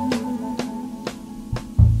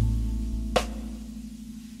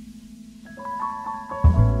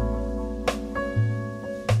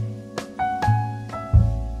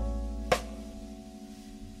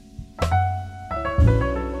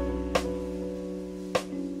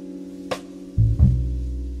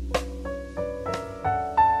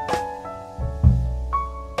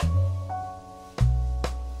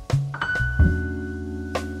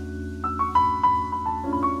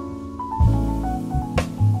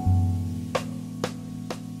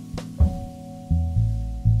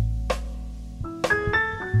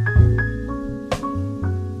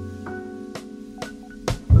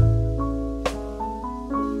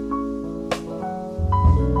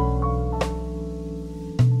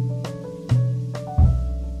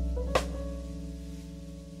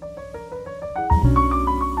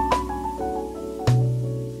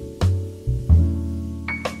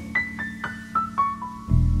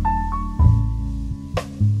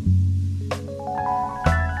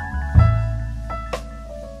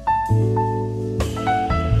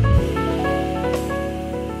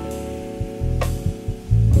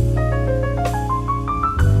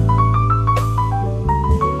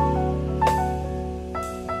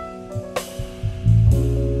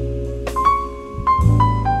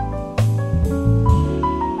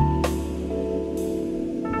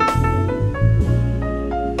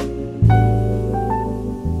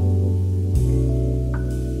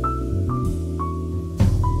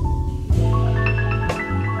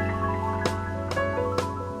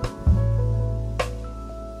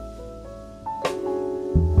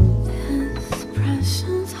 This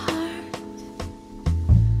precious heart,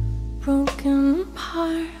 broken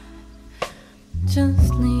apart,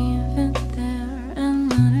 just leave it there and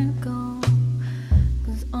let it go.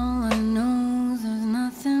 'Cause all I know is there's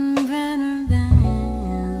nothing better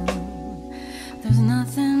than, there's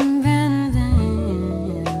nothing better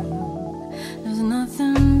than, there's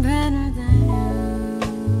nothing better than.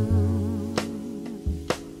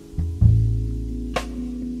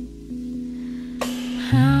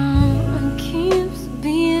 How it keeps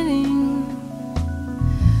beating,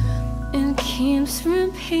 it keeps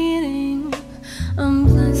repeating. I'm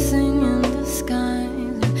blessing in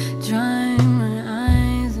disguise, drying my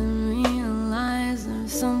eyes and realize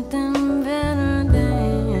there's something better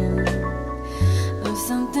than, there's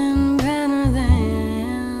something better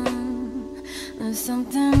than, there's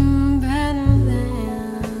something better than.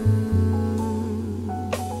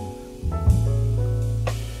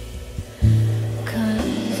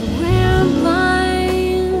 'Cause we're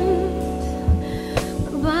blind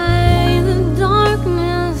by the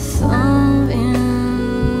darkness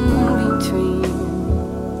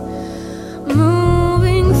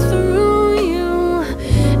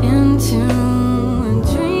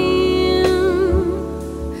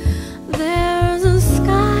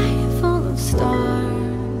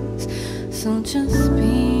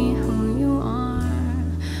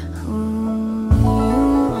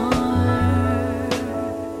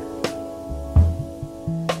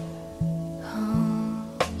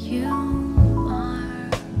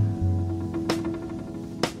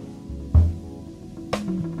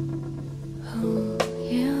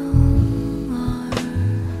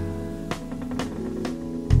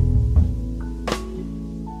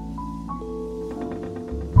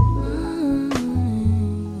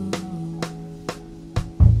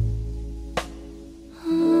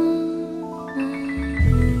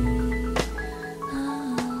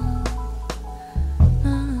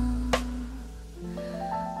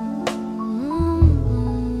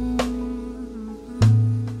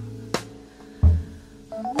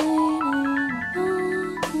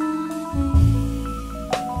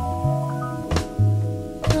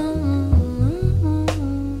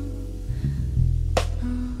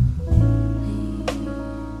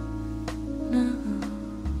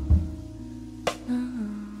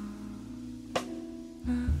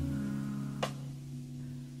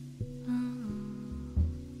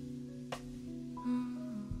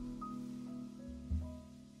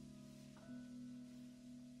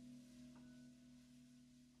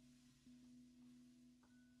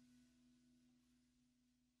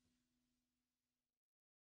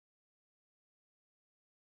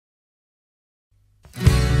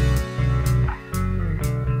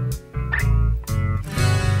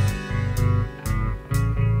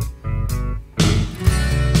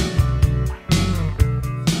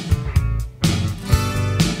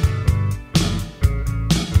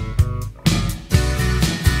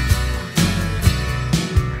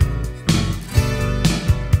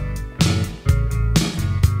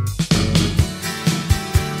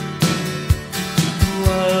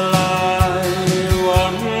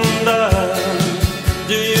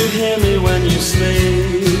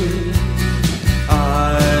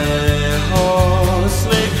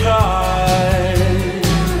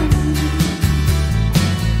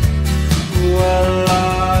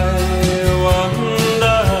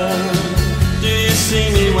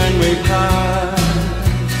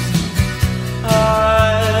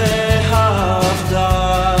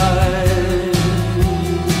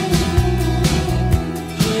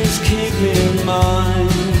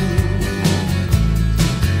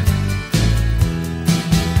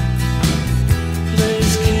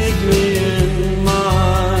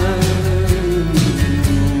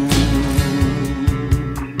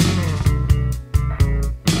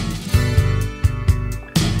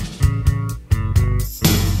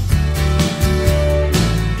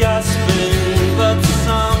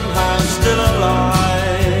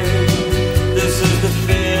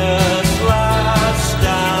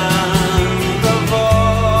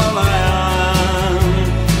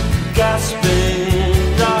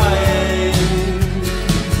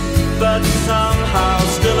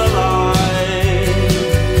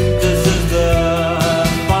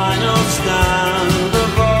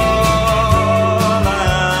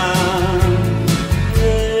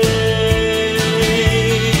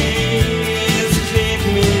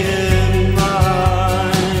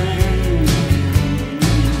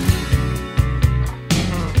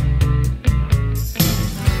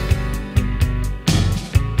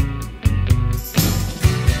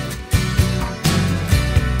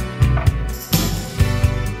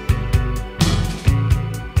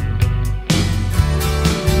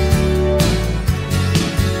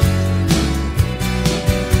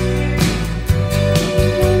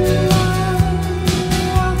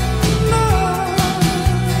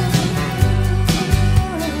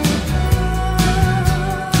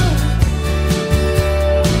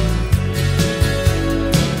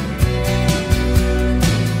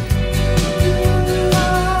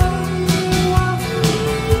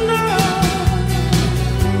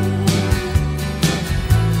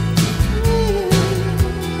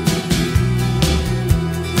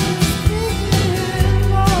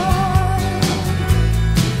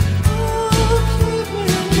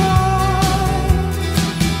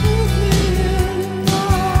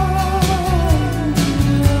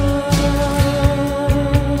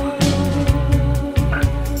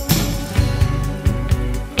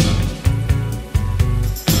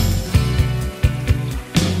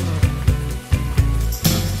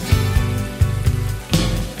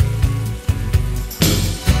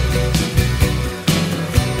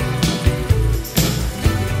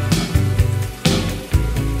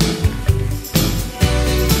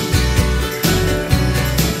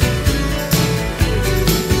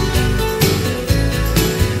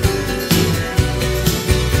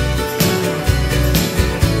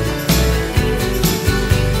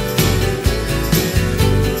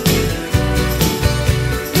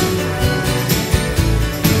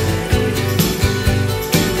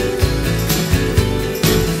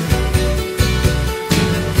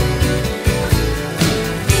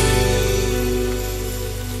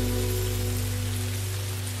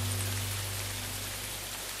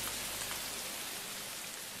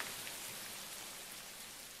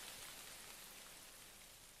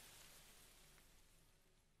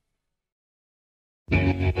The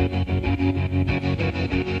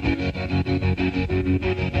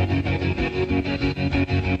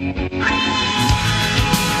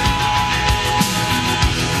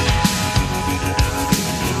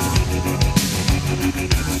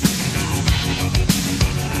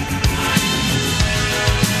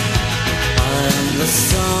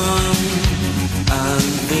sun and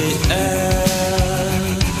the air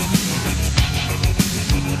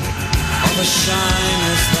of a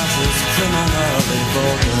shyness that is criminally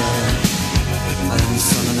vulgar. I am the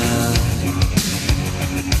sun and air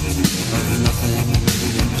of nothing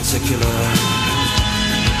in particular.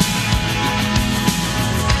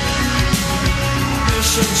 You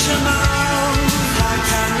should you know, how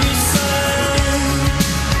can you say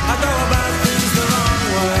I go about things the wrong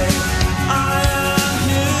way? I am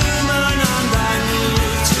human and I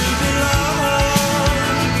need to be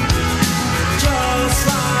loved, just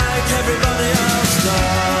like everybody else does.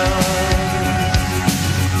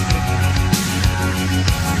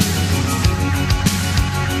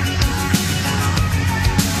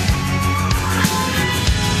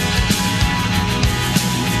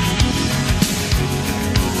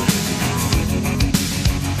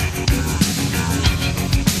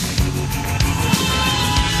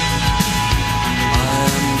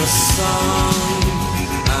 The sun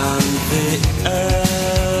and the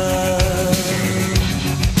air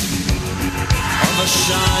of a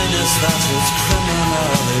shyness that is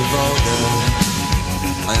criminally vulgar.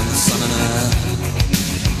 I am the sun and air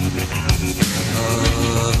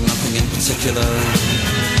of nothing in particular.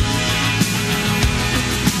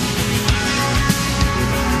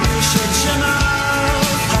 You should you know,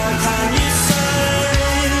 how can you say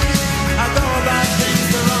I go about things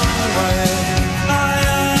the wrong way?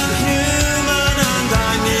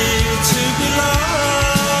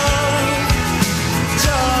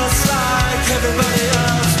 Everybody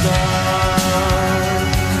else does.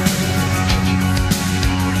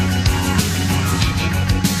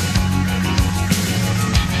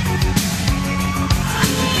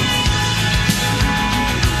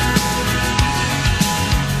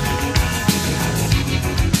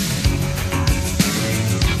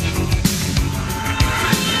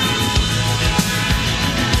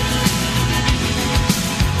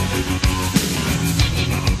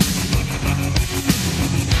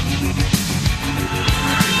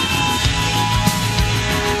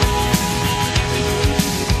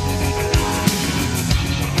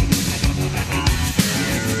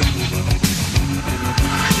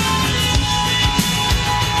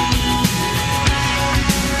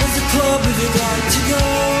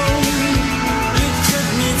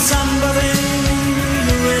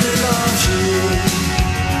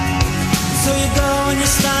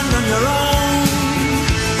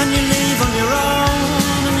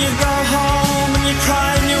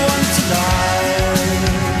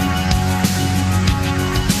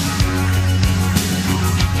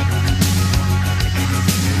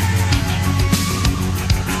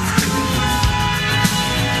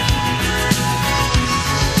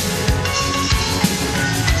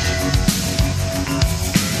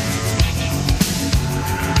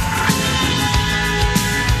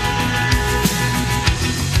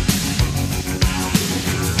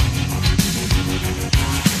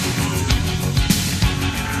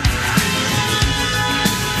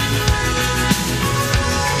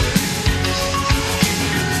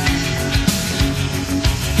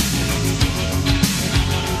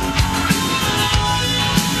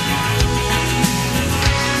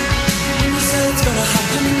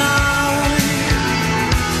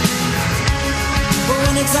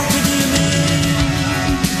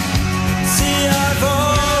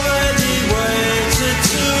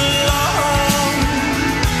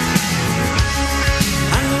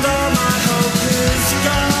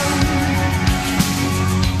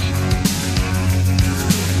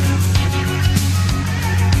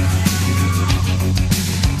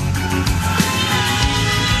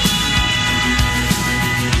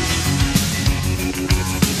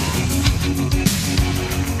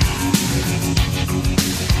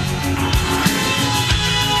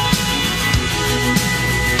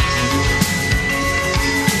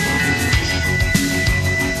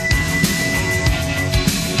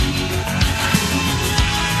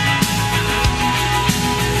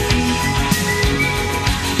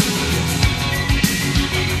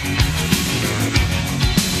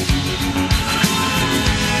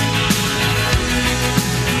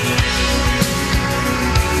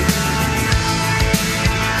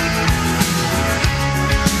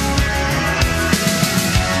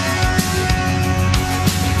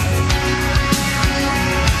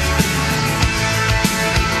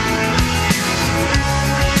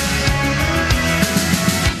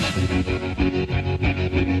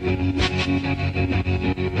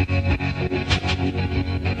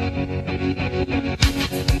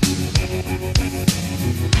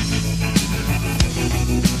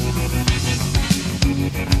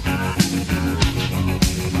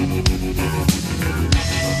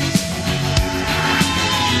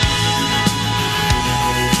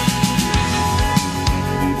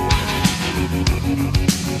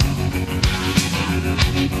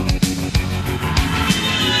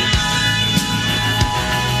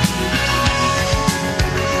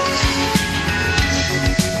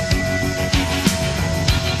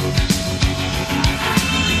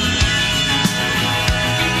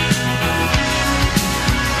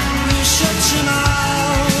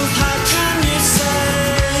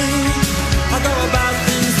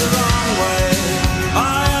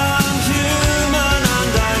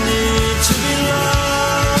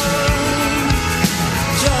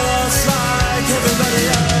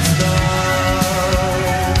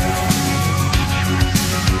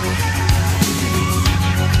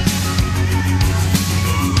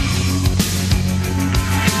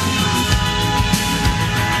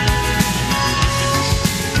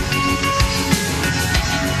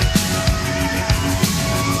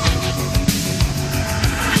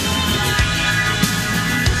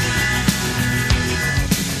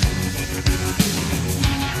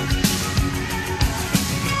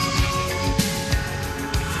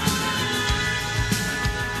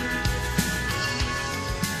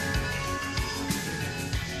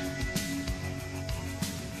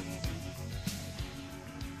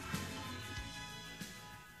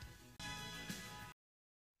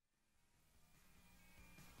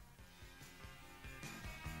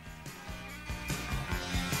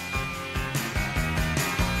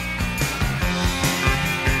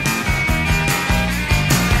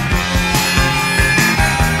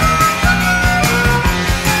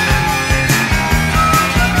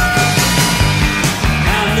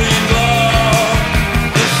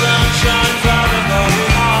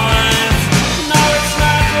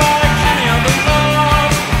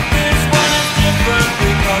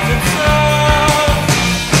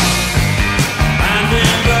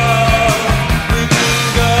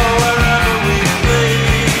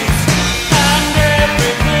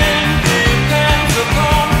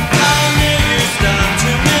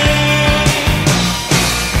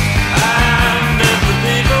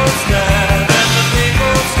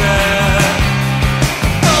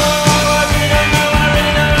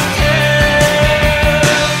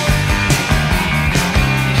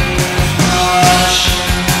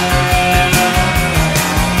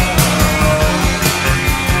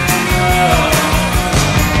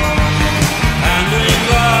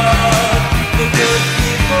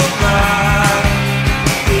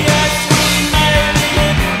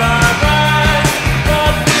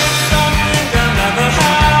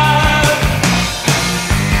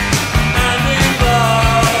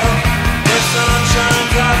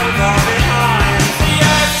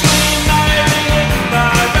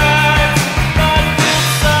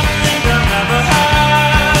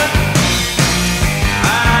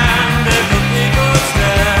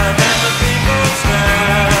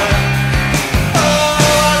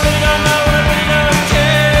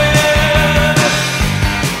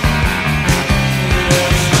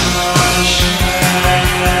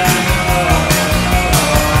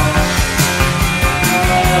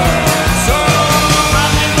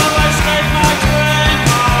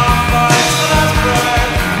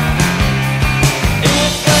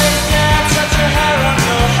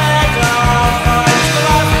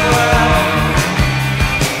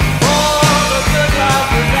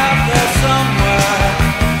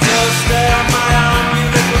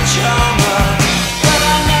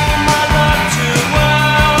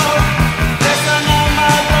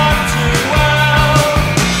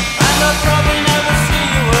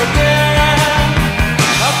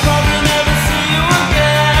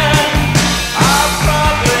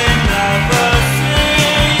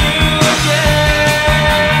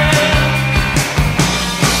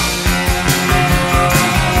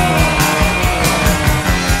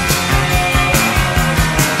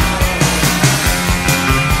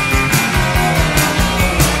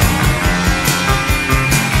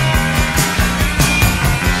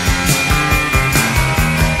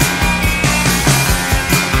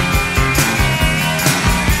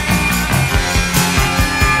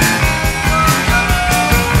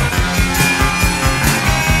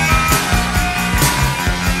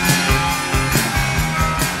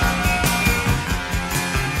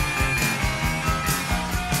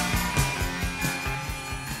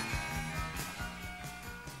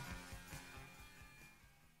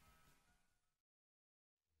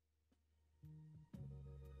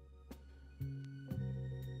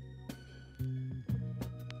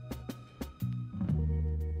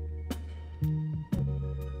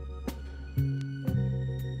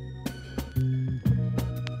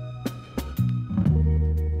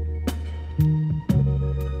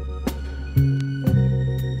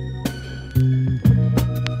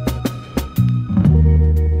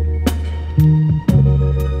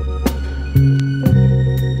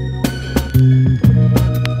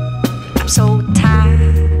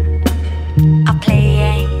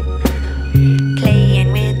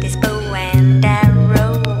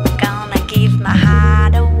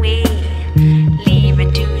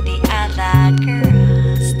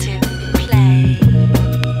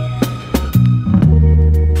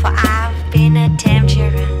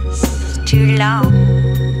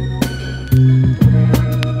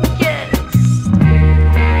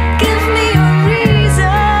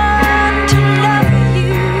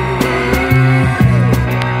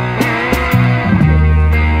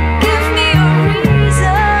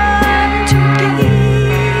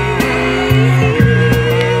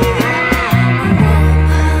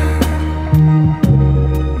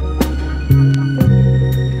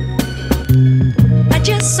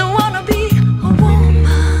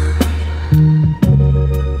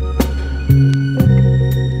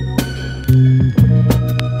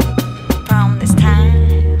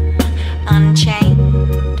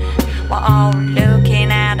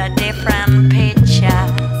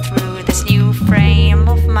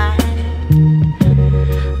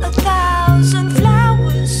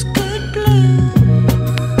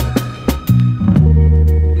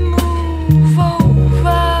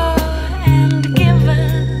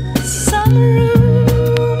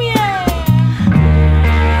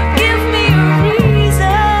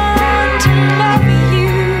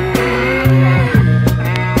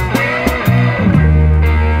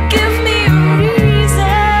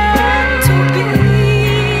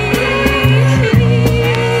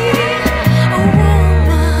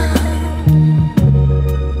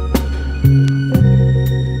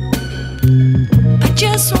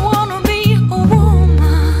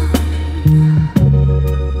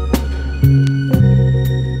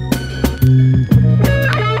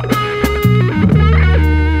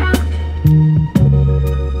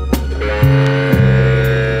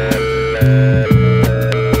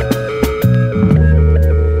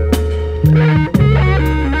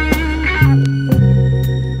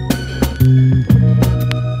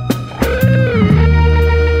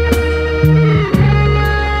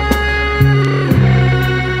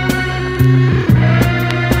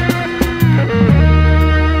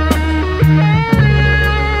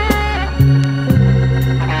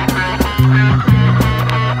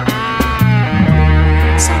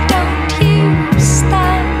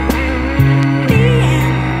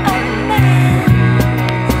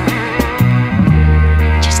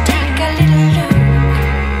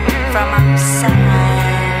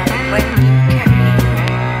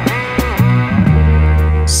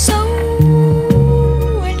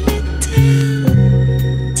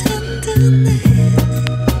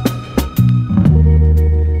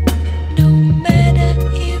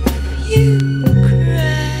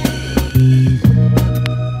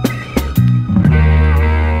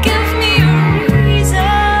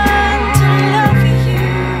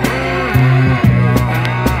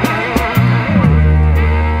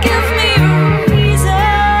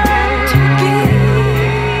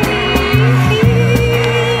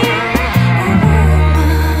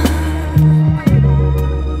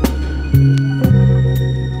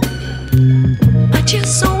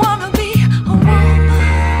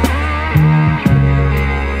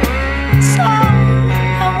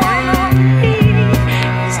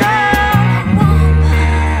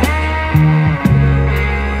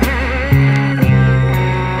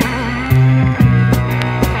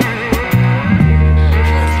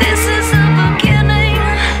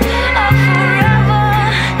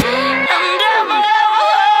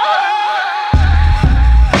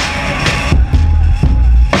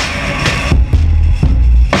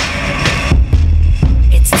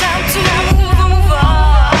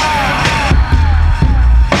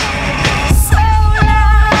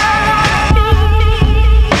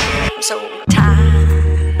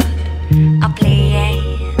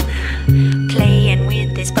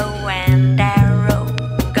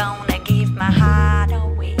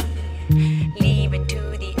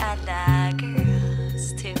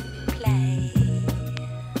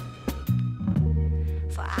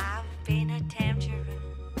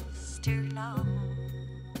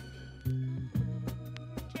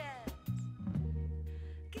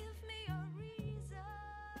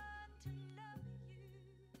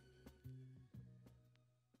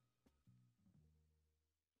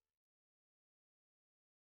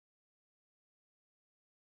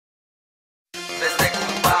 Desde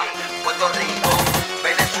Cuba, Puerto Rico,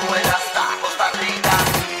 Venezuela hasta Costa Rica.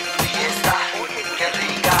 Fiesta, qué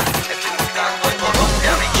rica, estoy buscando en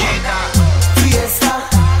Colombia mi chica. Fiesta,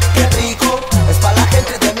 qué rico, es para la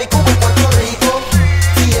gente de mi Cuba y Puerto Rico.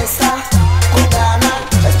 Fiesta, con ganas,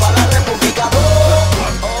 es para la República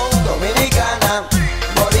Dominicana.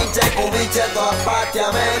 Boliche, cubiche, toda parte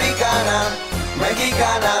americana.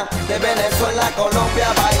 Mexicana, de Venezuela, Colombia,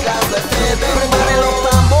 bailando este dembow. Prepare los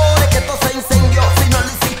tambores que esto se incendió. Si no lo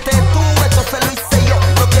hiciste tú, esto se lo hice yo.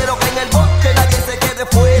 No quiero que en el bosque nadie se quede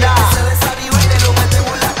fuera. La que se desaniva y lo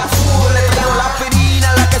metemos en la cazuela. Yo le traigo la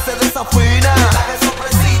aspirina, la que se desafina. La que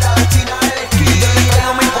sorpresita de China en la esquina. Yo le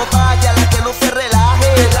traigo mi potaje, la que no se relaje.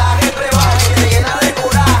 Relaje, brebaje, que llena de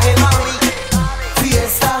coraje, mami.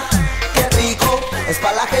 Fiesta, qué rico, es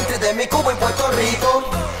para la gente de mi Cuba y Puerto Rico.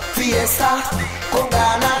 Fiesta, con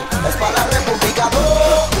ganas, es para la República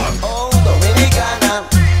Dominicana.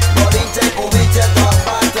 Boliche, cubiche, toda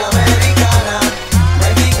parte americana.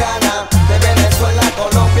 Mexicana, de Venezuela,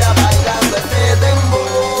 Colombia, bailando este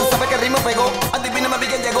dembow. Tú sabes que el ritmo pegó, adivíname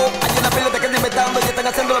bien quién llegó. Hay una pila de gente inventando y están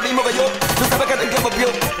haciendo lo mismo que yo. Tú sabes que el tiempo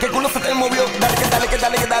vio, que el culo se te movió. Dale, que dale, que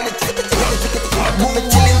dale, que dale. Chiquite, chiquite, chiquite, chiquite. Boom,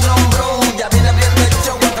 chillin', drum, bro. Ya viene abriendo el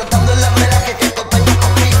show. Tratando en la vera que esto tengo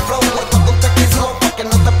con mi flow. Esto con tequila pa' que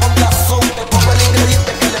no te pongas son. Te pongo el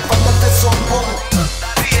ingrediente que le falta este sombón.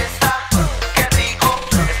 Fiesta, qué rico,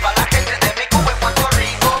 es para la gente de mi Cuba y Puerto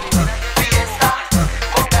Rico. Fiesta,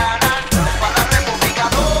 con ganas, es para la República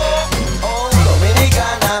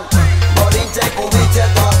Dominicana. Boliche, cubiche,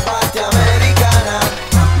 toda parte americana.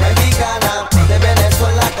 Mexicana, de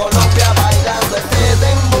Venezuela, Colombia, bailando este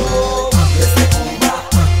dembow. Desde Cuba,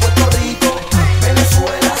 Puerto Rico,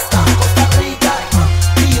 Venezuela hasta Costa Rica.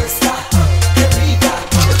 Fiesta, qué rica,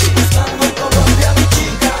 estoy buscando en Colombia mi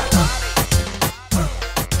chica.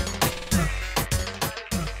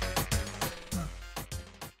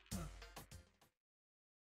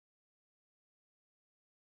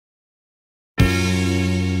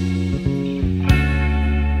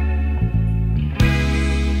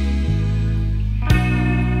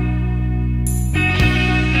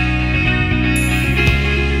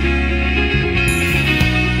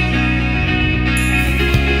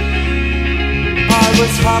 I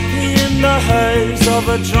was happy in the haze of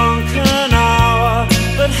a drunken hour,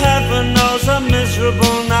 but heaven knows I'm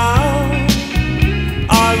miserable now.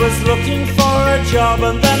 I was looking for a job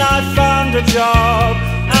and then I found a job,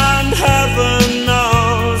 and heaven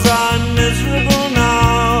knows I'm miserable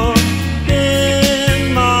now.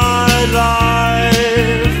 In my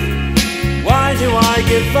life, why do I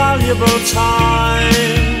give valuable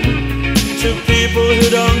time to people who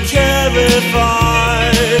don't care if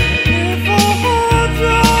I live or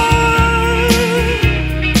die?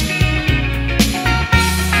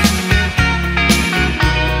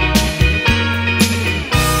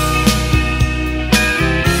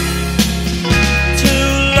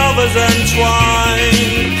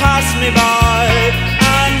 intertwined, pass me by,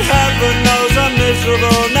 and heaven knows I'm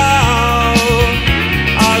miserable now.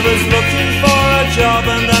 I was looking for a job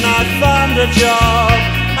and then I found a job,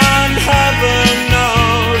 and heaven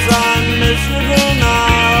knows I'm miserable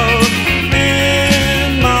now.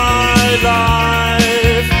 In my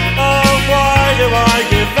life, oh why do I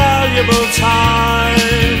give valuable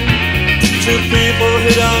time to people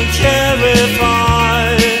who don't care if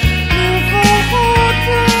I live or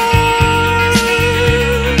die?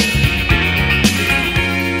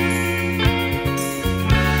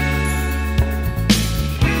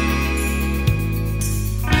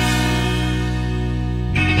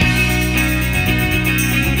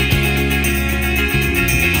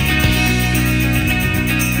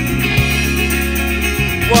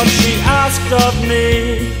 What she asked of me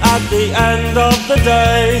at the end of the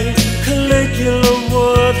day, Caligula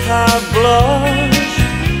would have blushed.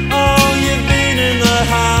 Oh, you've been in the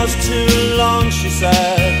house too long, she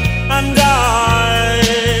said, and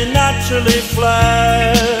I naturally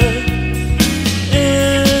fled.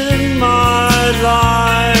 In my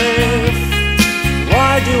life,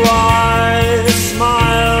 why do I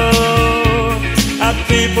smile at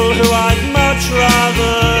people who I'd much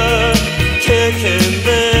rather kick in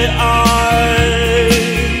the eye?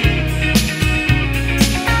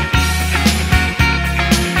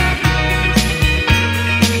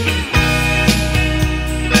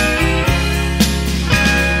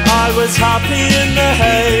 I was happy in the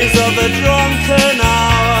haze of a drunken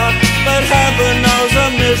hour, but heaven knows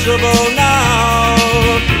I'm miserable now.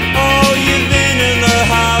 Oh, you've been in the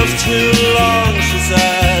house too long, she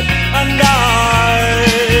said, and I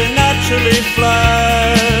naturally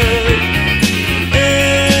fled.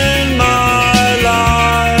 In my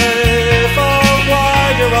life, oh, why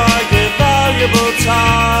do I give valuable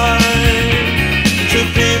time to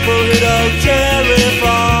people who don't care if I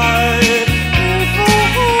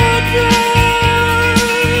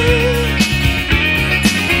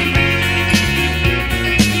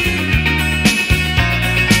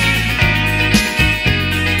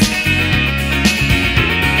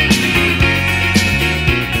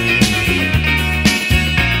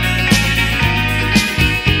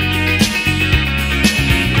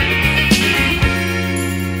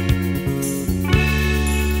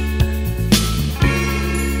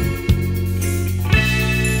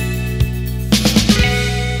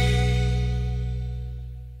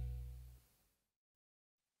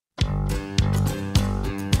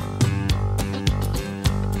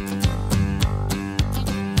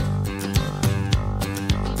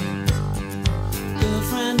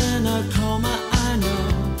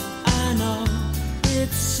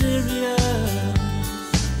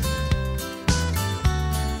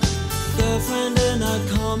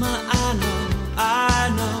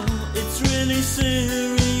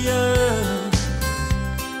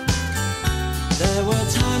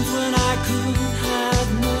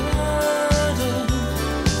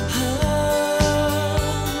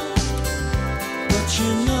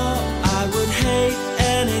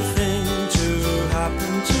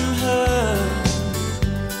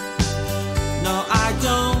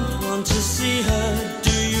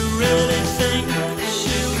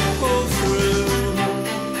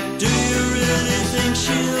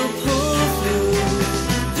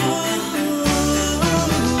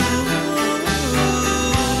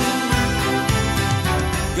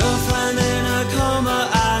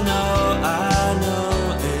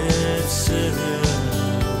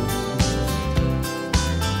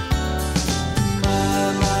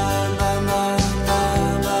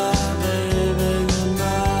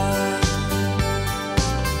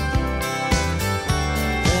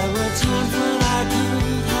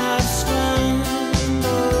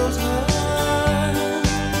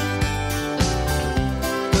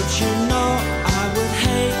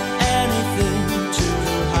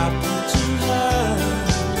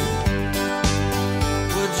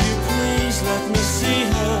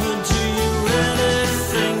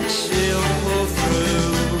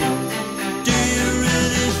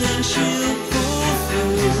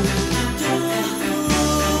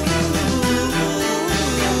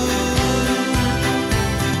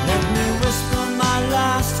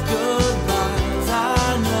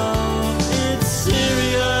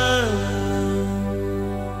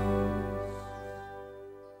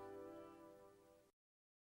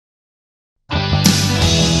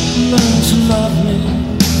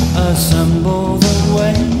assemble the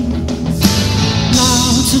waves. Now,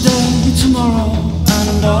 today, tomorrow,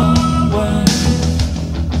 and always.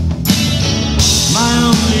 My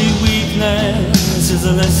only weakness is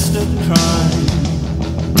a list of crime.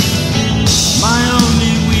 My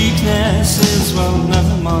only weakness weaknesses, well,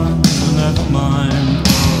 never mind, never mind.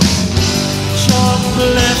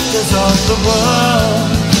 Shoplifters of the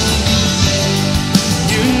world,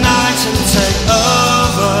 unite and take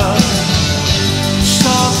over.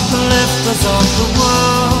 Shoplifters of the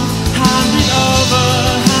world, hand it over,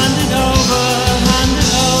 hand it over, hand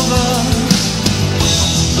it over.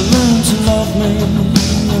 Learn to love me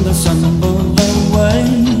in the simpler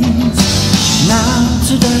ways. Now,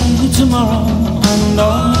 today, tomorrow, and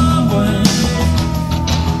always.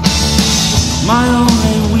 My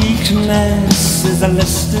only weakness is a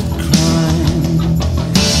listed crime.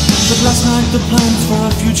 But last night the plans for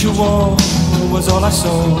a future war was all I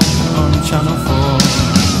saw on Channel 4.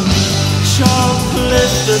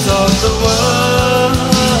 Shoplifters of the world,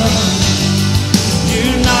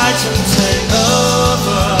 unite and take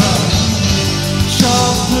over.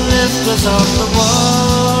 Shoplifters of the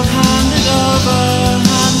world, hand it over,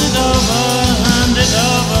 hand it over, hand it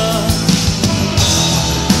over.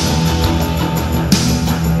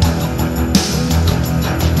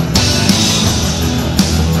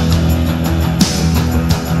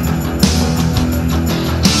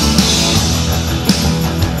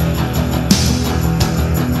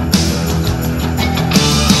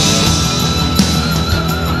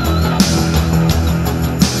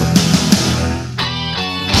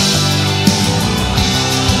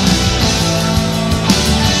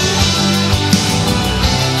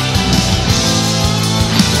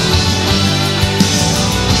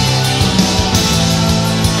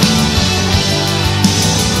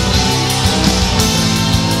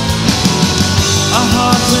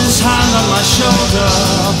 Hand on my shoulder,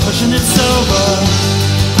 pushing it sober.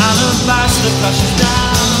 Alabaster crashes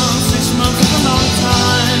down. 6 months is a long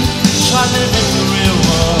time. Try living the real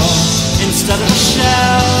world instead of a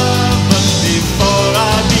shell. But before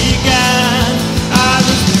I began, I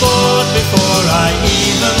was bored before I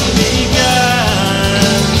even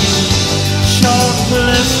began.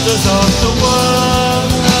 Shoplifters of the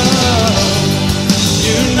world,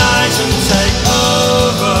 unite and take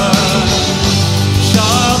over.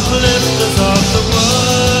 Shoplifters of the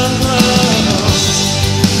world,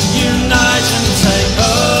 unite and take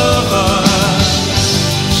over.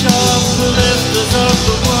 Shoplifters of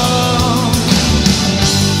the world,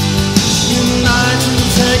 unite and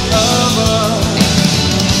take over.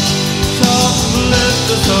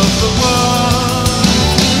 Shoplifters of the world,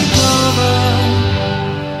 take over.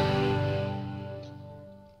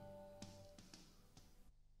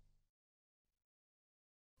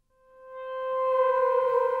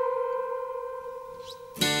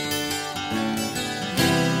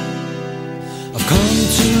 I've come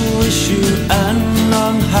to wish you an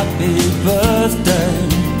unhappy birthday.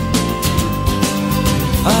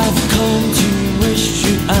 I've come to wish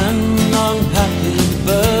you an unhappy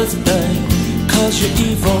birthday. 'Cause you're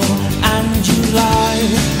evil and you lie,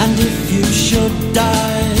 and if you should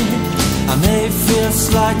die, I may feel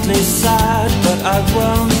slightly sad, but I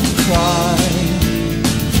won't cry.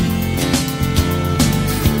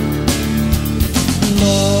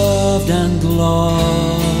 Loved and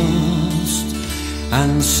lost,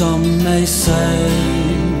 and some may say,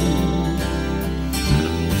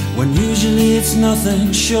 when usually it's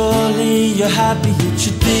nothing, surely you're happy it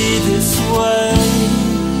should be this way.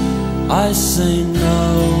 I say no,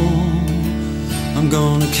 I'm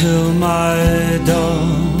gonna kill my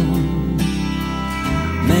dog.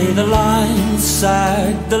 May the lines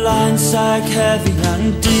sag heavy and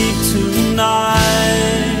deep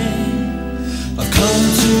tonight. I've come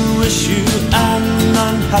to wish you an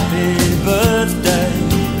unhappy birthday.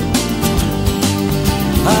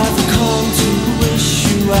 I've come to wish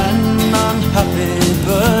you an unhappy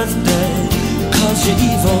birthday. 'Cause you're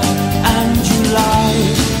evil and you lie,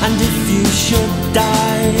 and if you should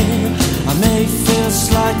die, I may feel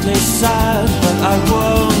slightly sad, but I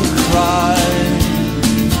won't cry.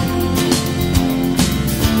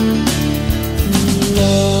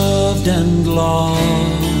 Loved and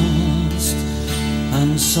lost,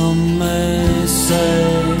 and some may say,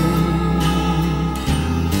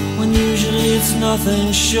 when usually it's nothing,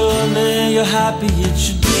 surely you're happy it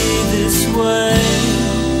should be this way.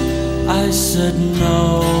 I said no,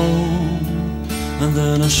 and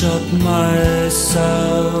then I shut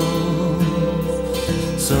myself.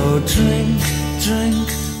 So drink, drink,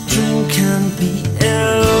 drink and be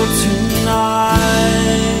ill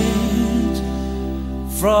tonight.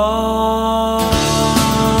 From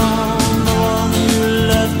the one you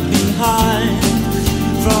left behind,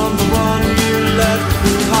 from the one you left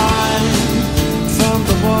behind, from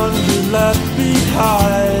the one you left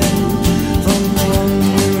behind, from the one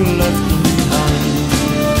you left behind,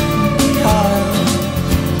 behind,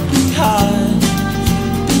 behind,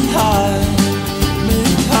 behind.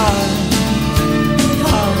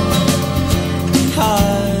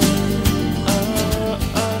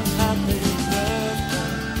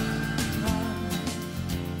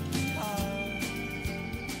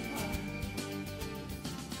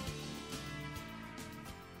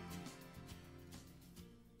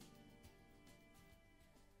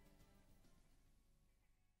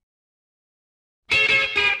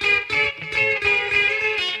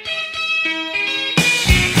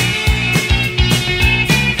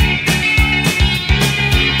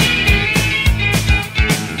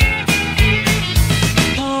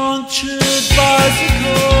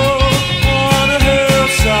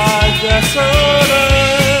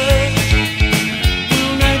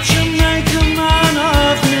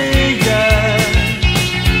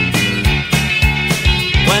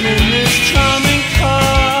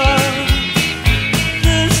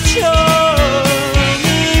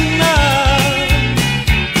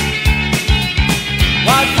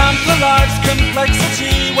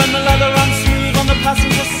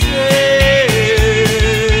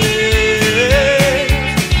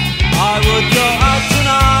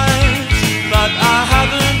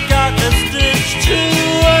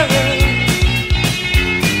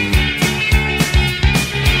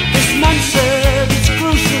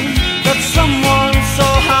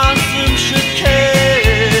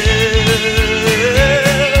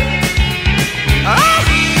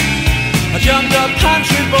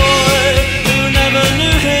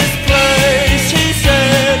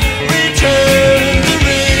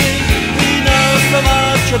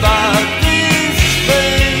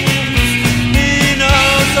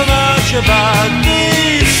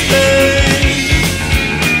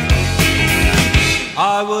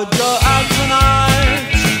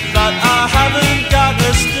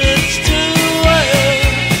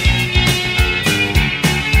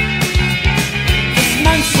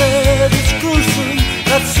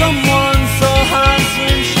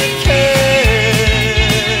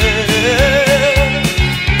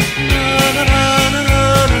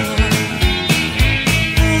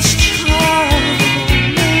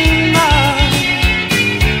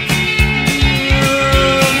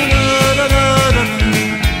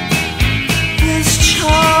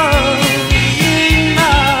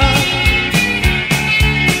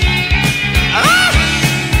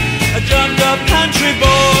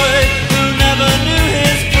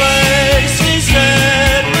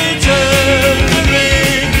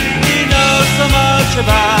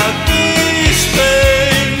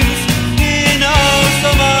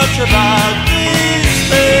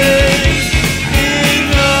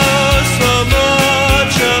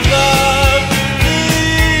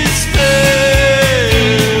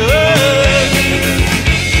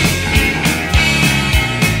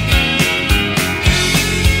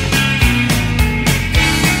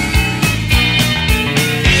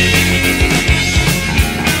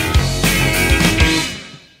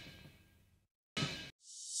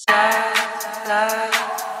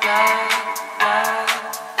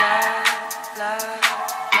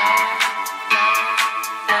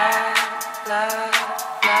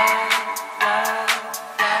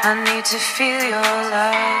 to feel your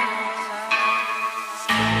love.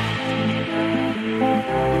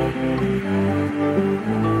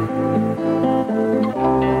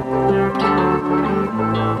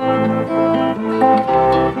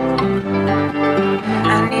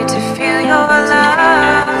 I need to feel your love.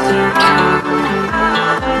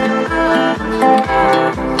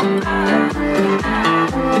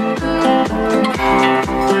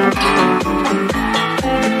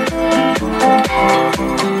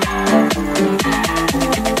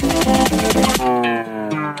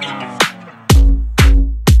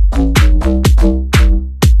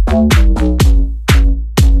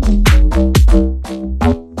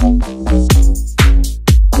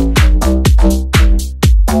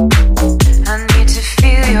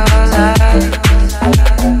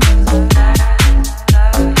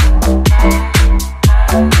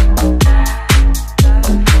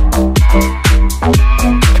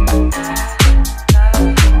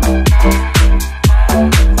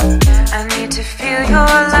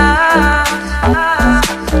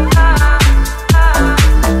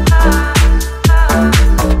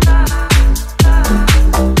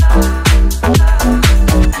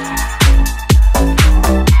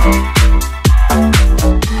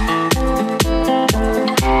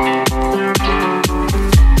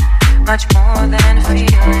 Much more than a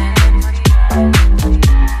feeling,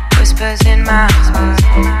 whispers in my heart,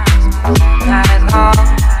 light long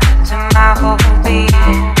to my whole being.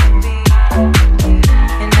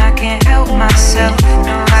 And I can't help myself,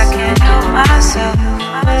 no, I can't help myself.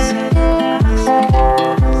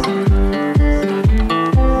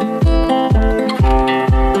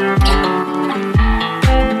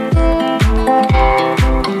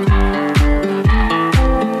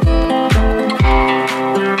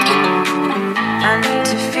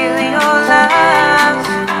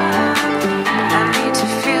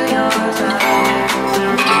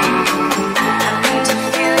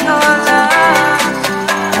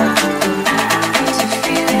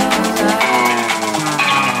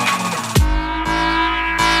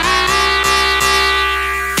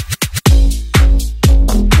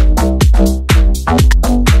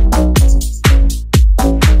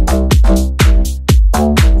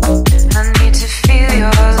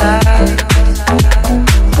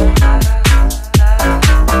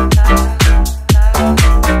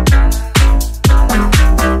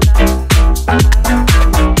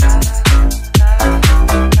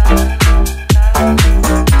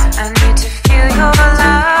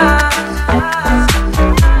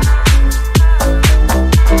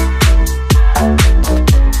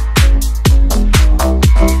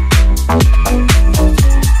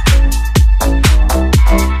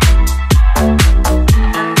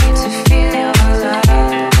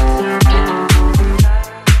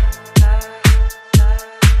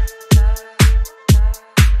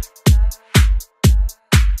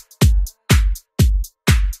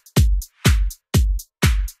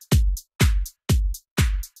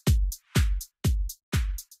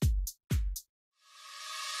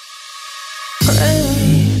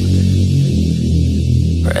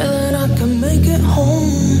 Pray that I can make it home.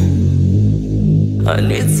 I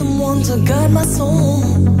need someone to guide my soul.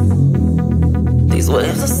 These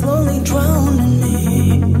waves are slowly drowning me.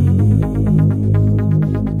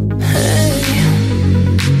 Hey,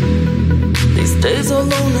 these days are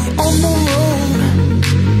lonely on the road.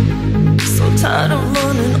 So tired of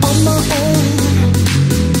running on my own.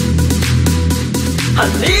 I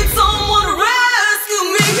need someone to rescue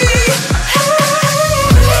me.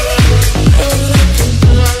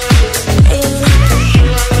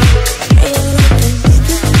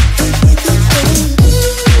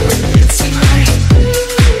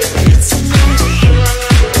 It's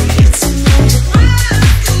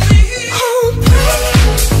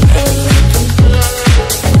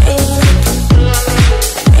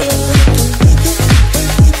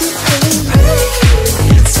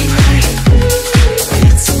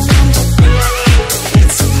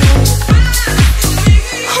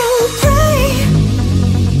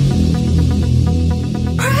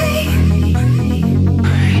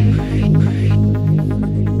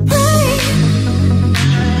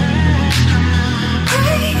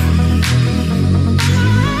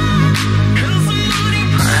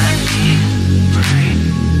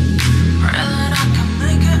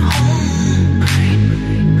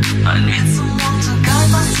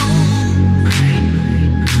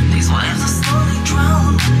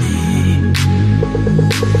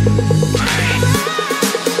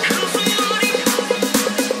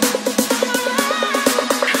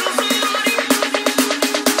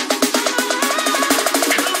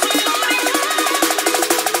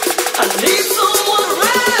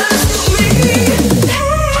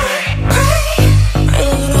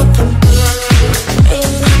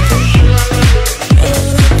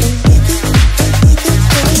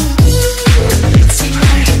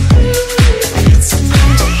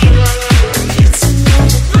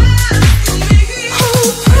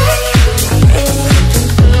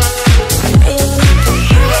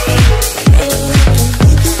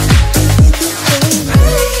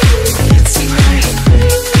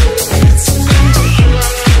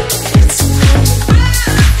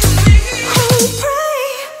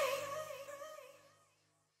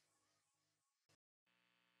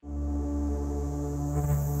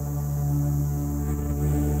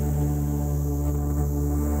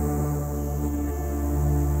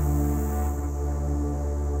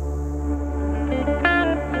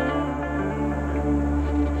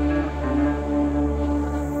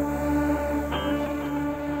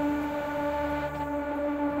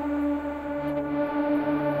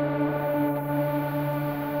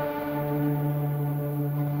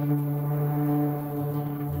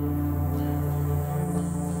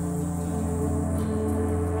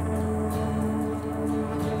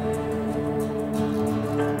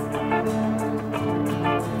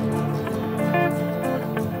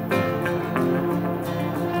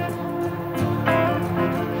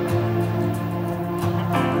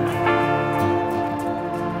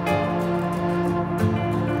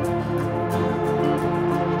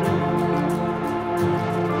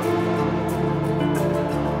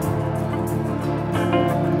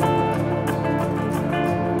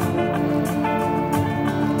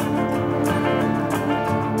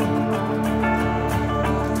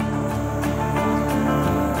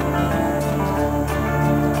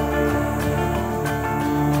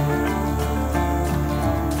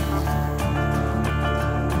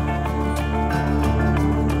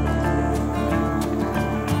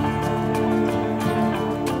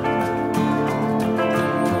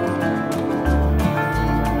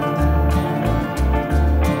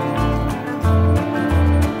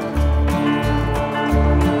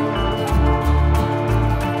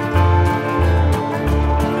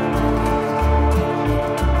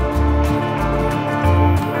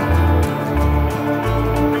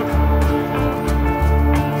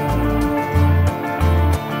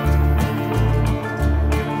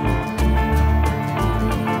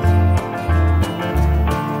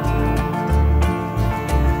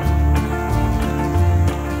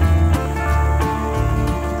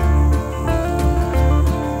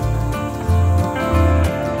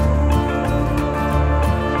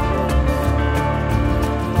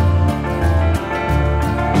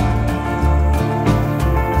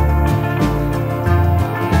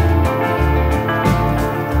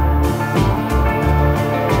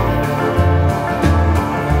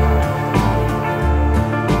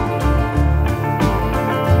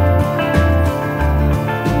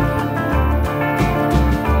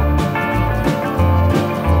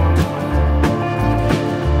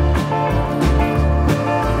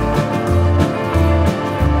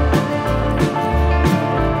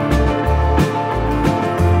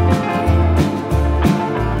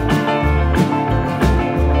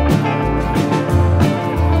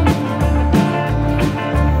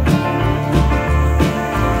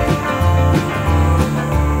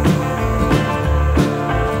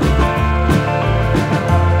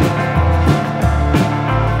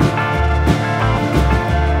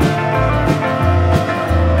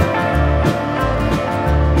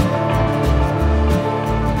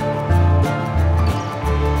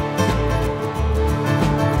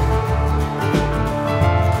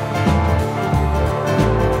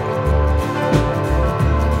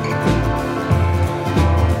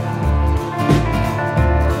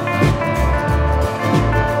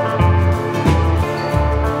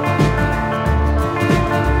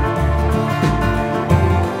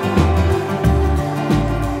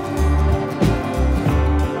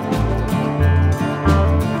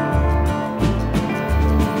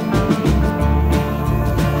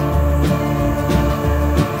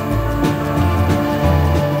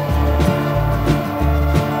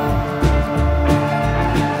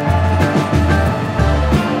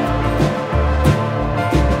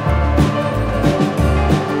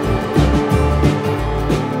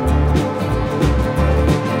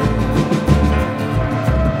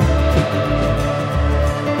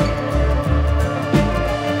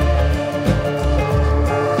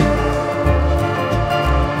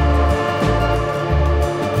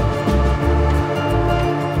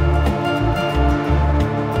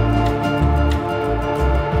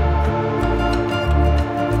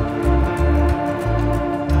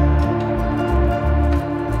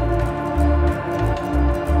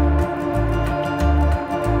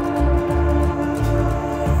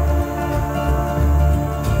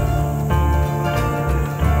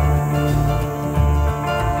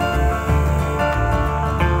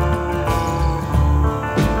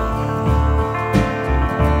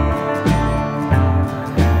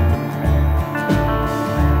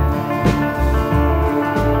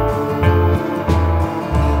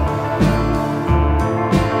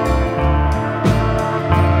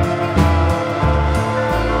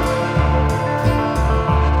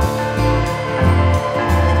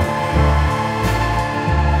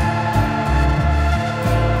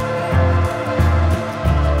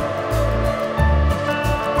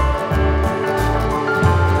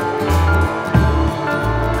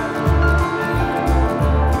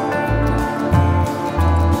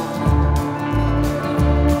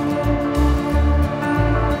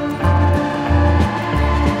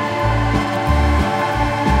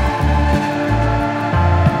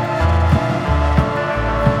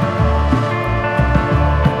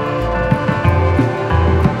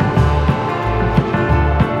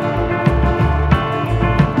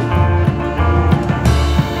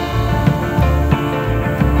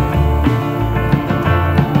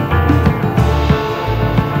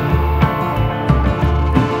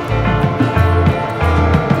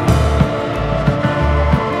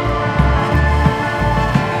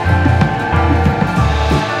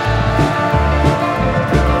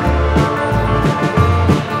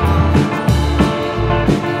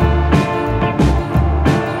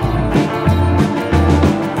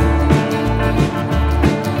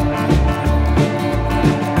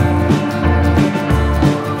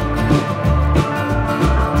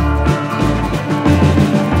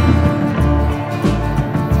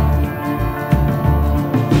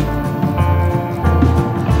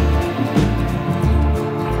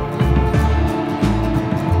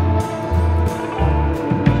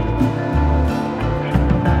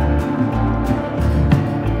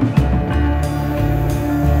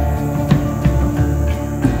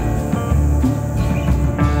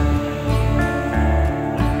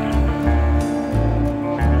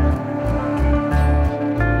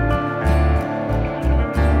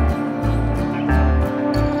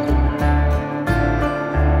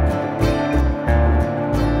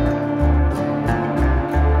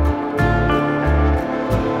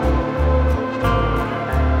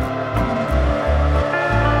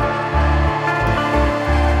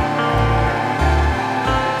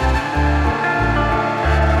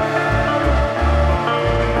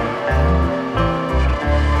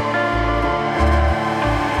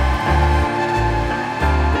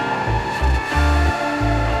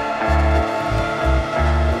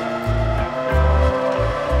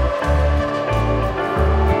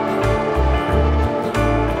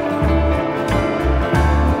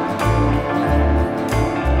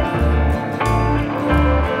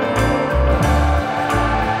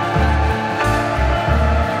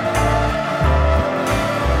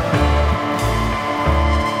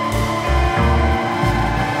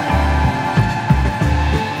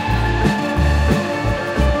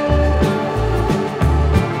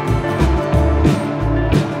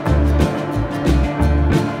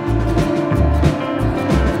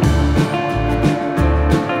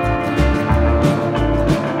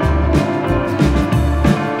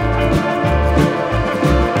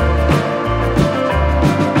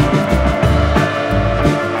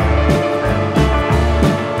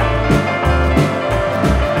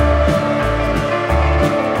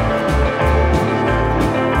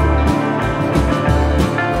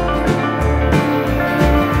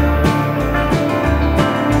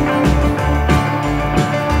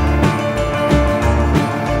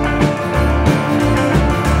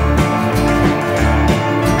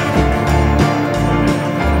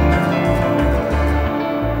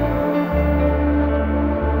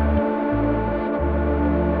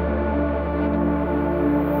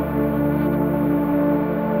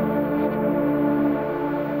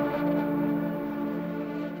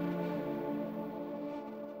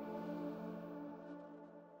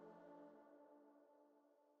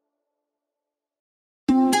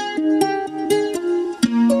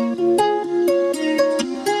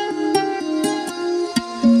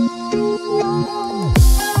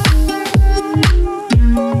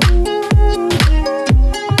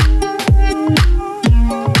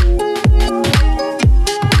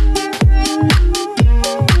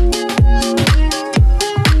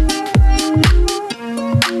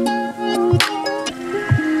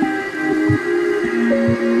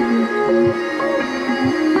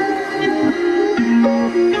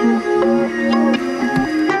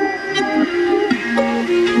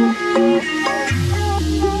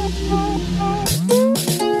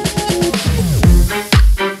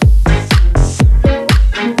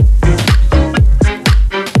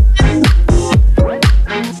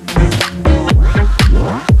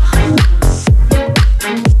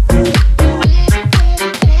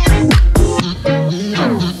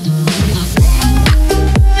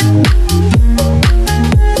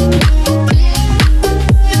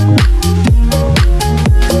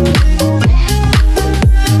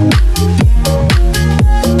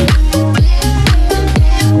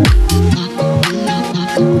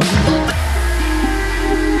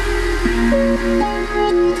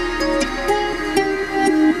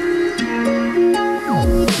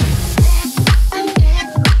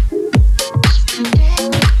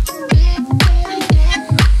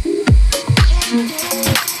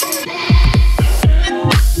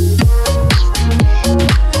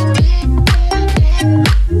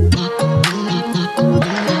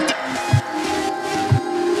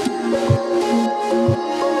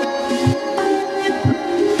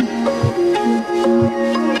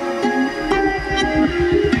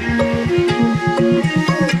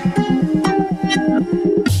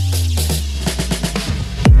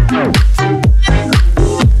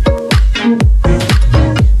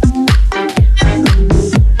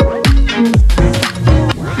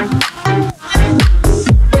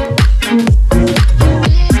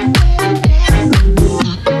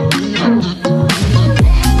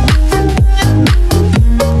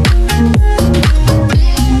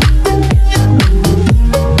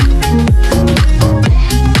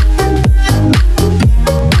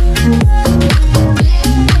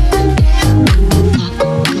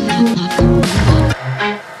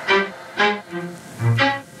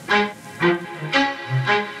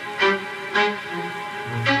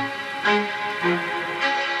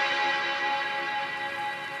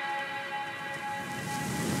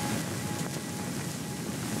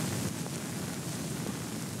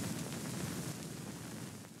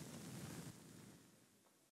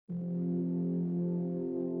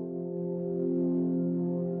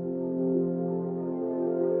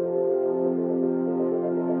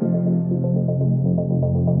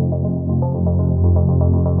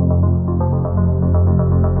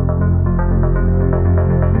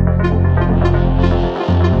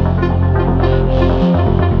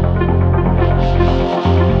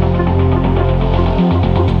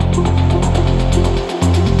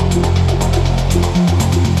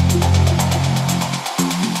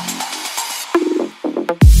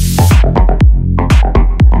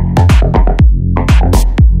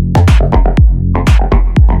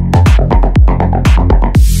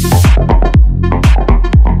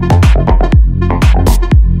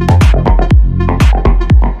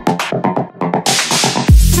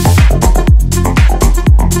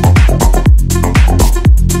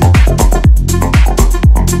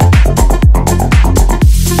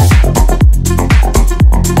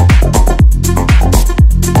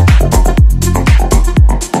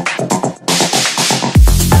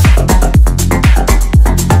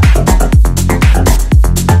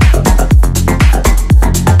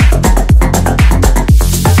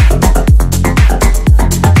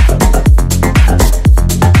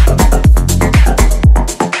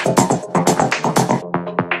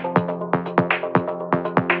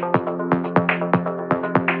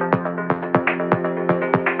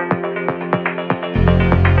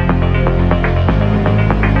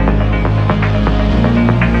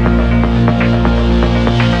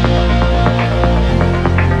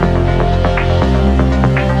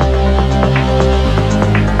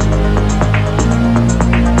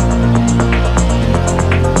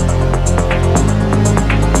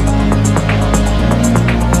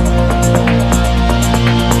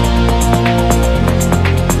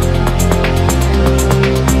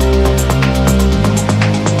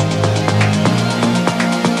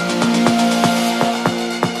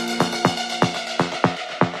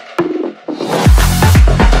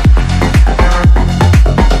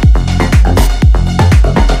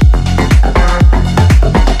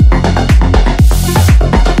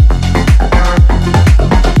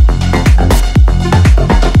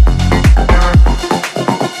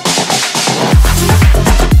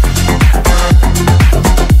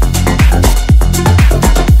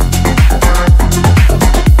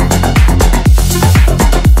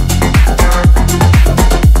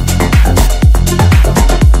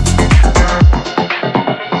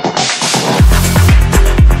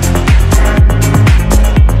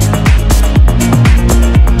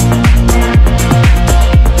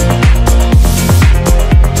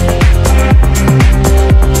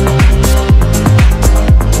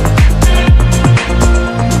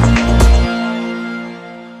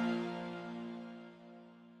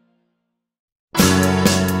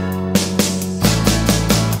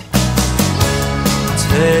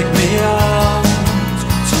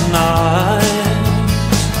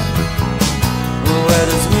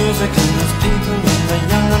music and there's people and the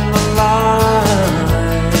young and the light.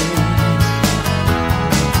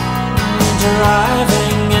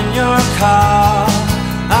 Driving in your car,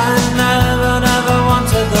 I never want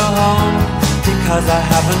to go home, because I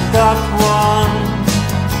haven't got one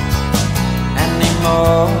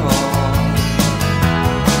anymore.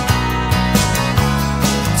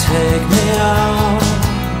 Take me out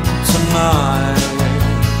tonight,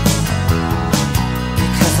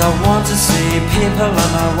 because I want to see people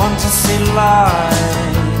and I want to see light.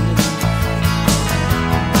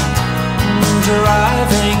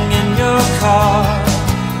 Driving in your car,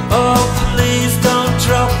 oh please don't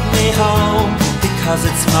drop me home, because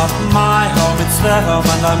it's not my home, it's their home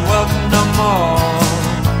and I'm welcome no more.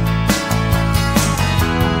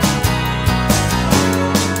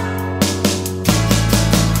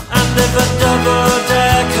 And if a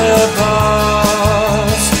double-decker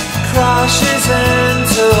bus crashes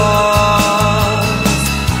into us,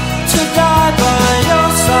 to die by your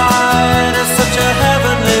side is such a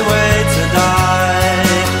heavenly way to die.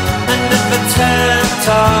 And if a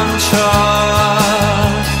 10-ton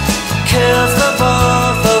truck kills the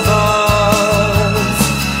both of us,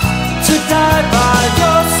 to die by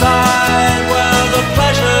your side, well, the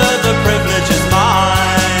pleasure, the privilege is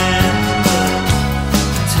mine.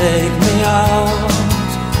 Take me out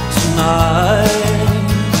tonight,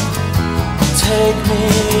 take me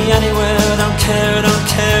anywhere, don't care, don't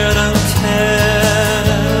care, don't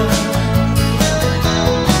care.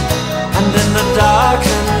 And in the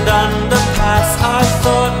darkened underpass, I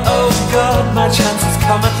thought, oh God, my chance has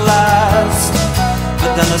come at last.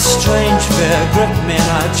 But then a strange fear gripped me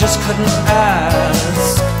and I just couldn't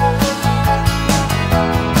ask.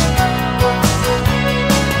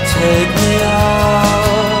 Take me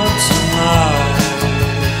out tonight,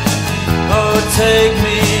 oh take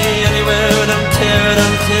me anywhere, don't care,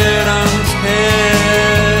 don't care, don't care.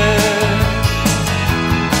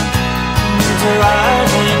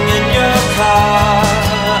 Driving in your car,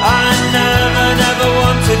 I never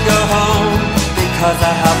want to go home, because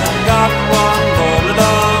I haven't got one all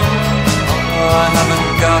along. Oh, I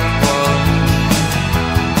haven't got one.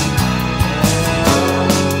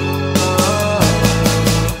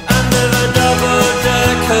 And if a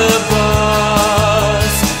double-decker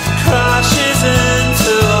bus crashes into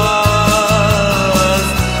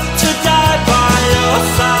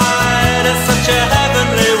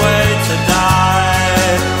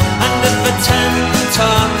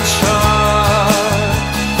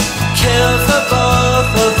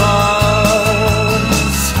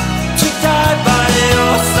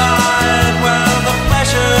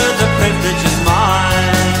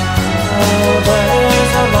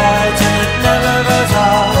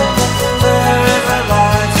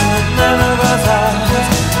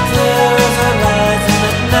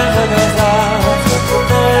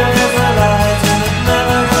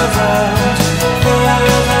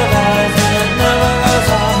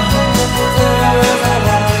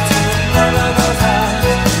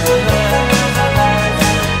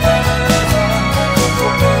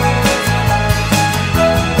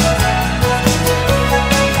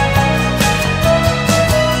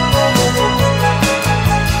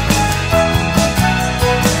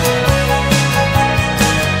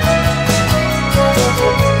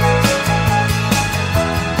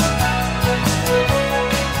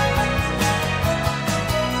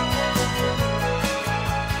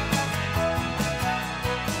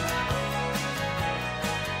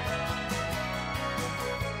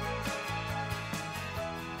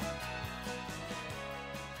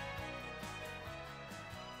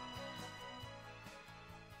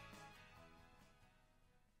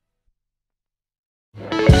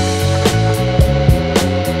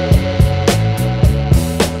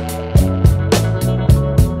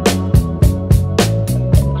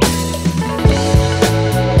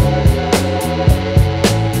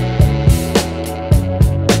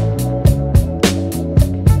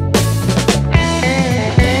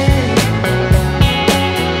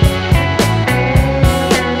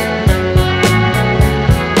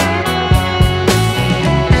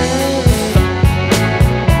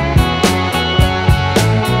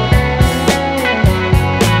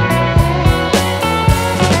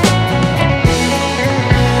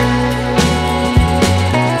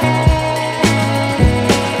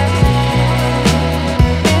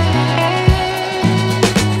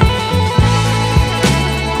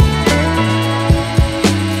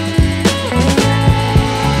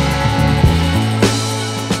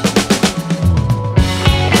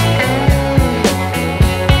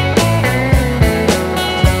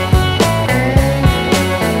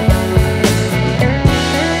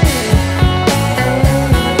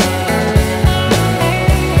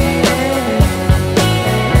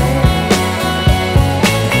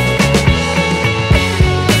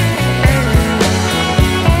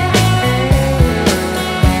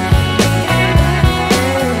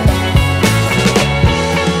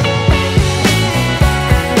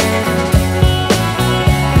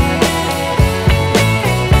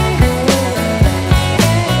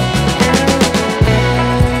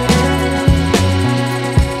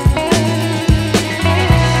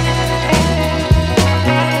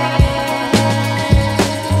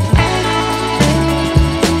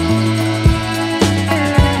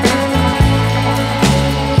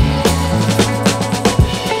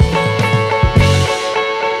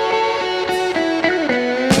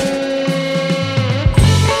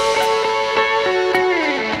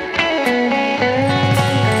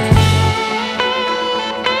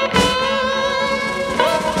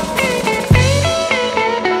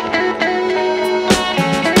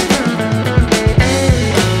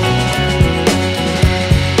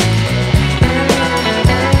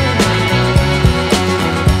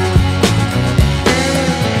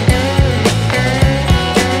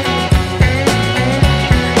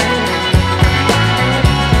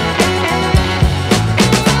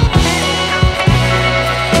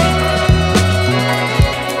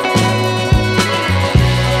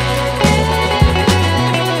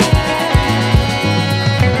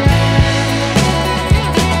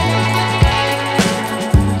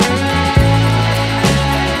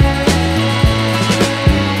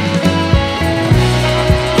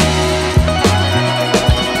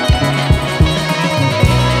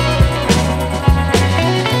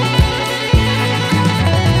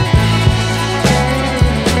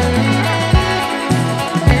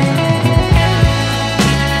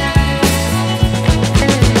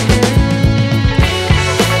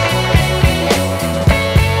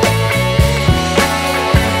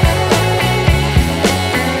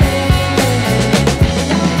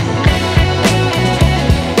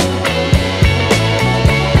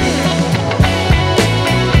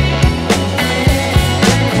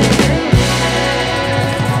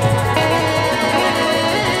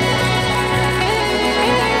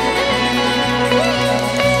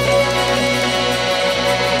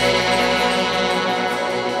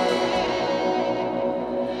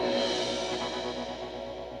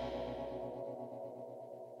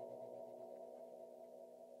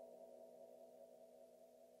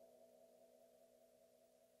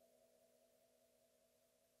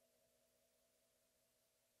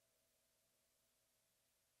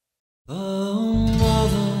Oh,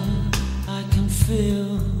 mother, I can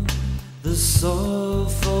feel the soil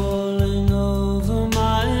falling over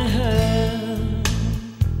my head.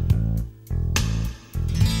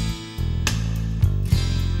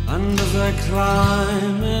 And as I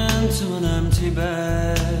climb into an empty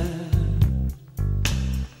bed,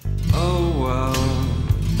 oh well,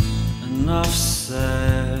 enough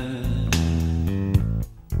said.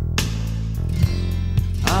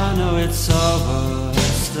 I know it's over,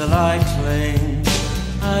 still I cling.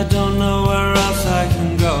 I don't know where else I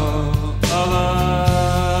can go.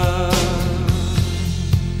 Over.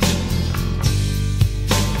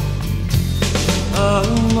 Oh,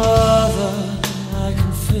 mother, I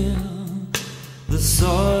can feel the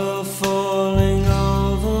soil falling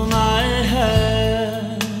over my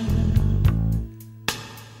head.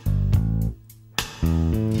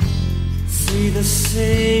 See, the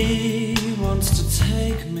sea wants to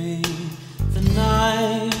take me, the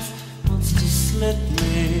knife wants to slit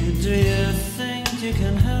me. Do you think you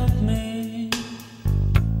can help me?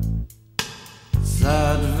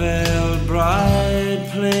 Sad veiled bride,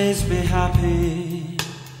 please be happy.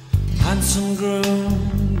 Handsome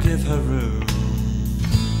groom, give her room.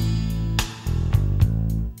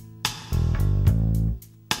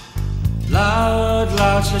 Loud,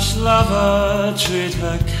 loutish lover, treat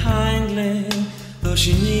her kindly, though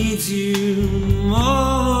she needs you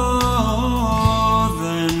more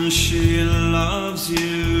than she loves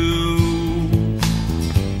you.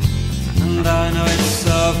 And I know it's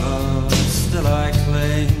over, still I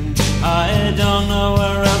cling. I don't know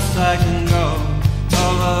where else I can go.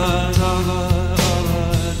 Over, over, over,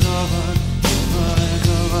 over,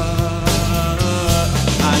 over.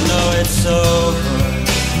 I know it's over,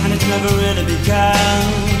 and it never really began,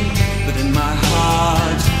 but in my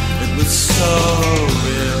heart it was so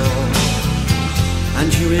real. And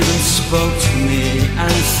you even spoke to me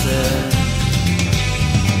and said,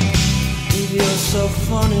 if you're so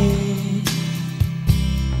funny,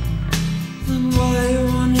 then why are you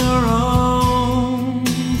on your own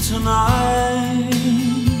tonight?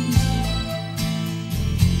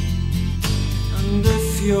 And if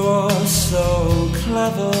you're so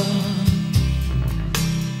clever,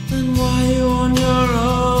 then why are you on your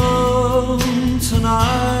own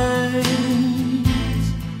tonight?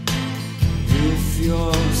 If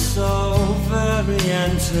you're so very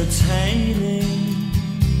entertaining,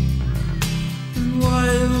 then why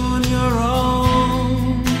are you on your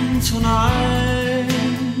own tonight?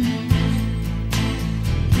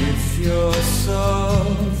 If you're so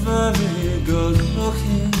very good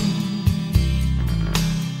looking,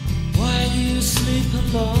 why do you sleep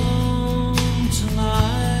alone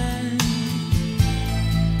tonight?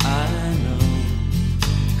 I know,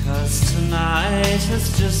 'cause tonight is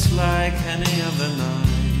just like any other night.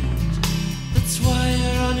 That's why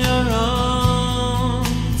you're on your own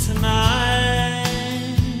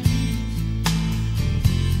tonight,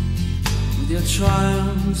 with your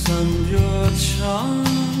triumphs and your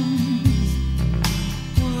charms,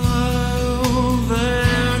 while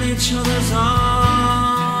they're in each other's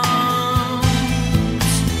arms.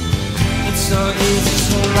 It's so easy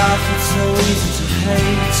to laugh, it's so easy to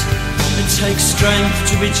hate. It takes strength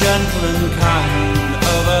to be gentle and kind.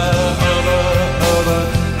 Over, over, over,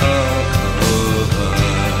 over.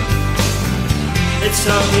 It's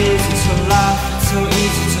so easy to laugh, it's so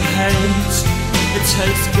easy to hate. It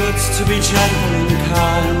takes guts to be gentle and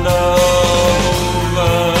kind.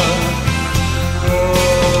 Over,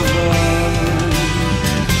 over.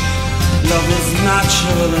 Love is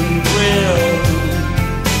natural and real,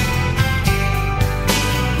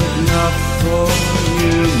 but not for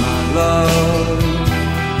you, my love.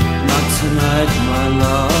 Not tonight, my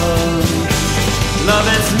love. Love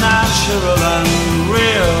is natural and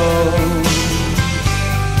real,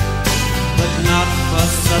 but not for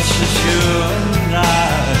such as you and I,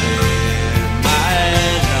 my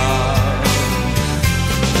love.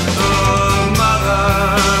 Oh, mother,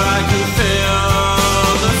 I can feel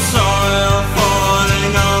the soil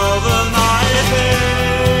falling over my head.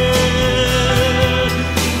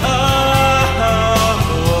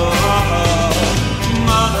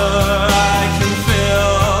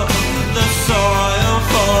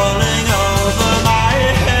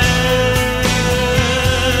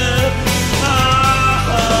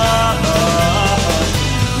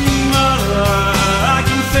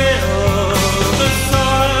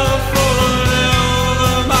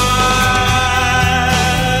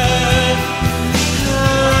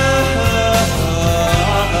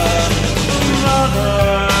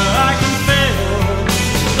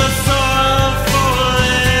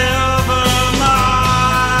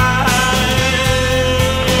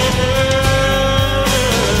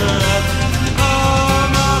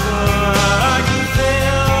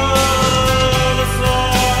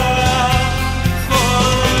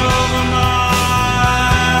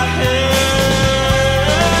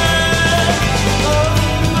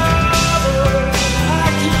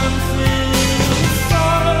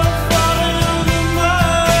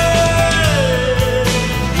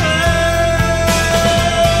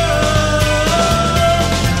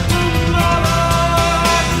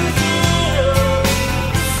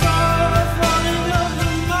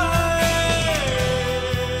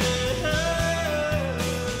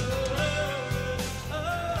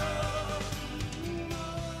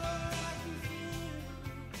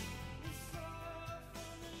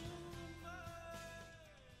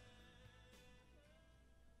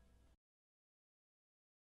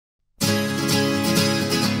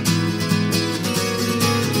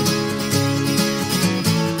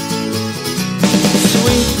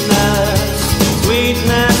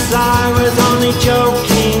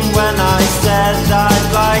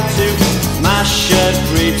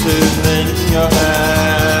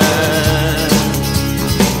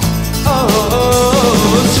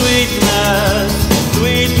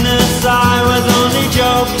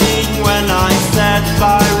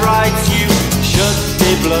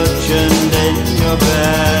 your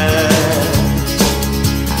bed.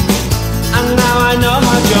 And now I know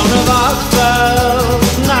how Joan of Arc felt.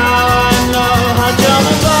 Now I know how Joan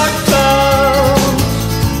of Arc felt.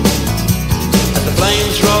 As the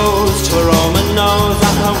flames rose to her Roman nose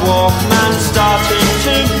and her Walkman started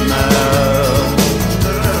to melt.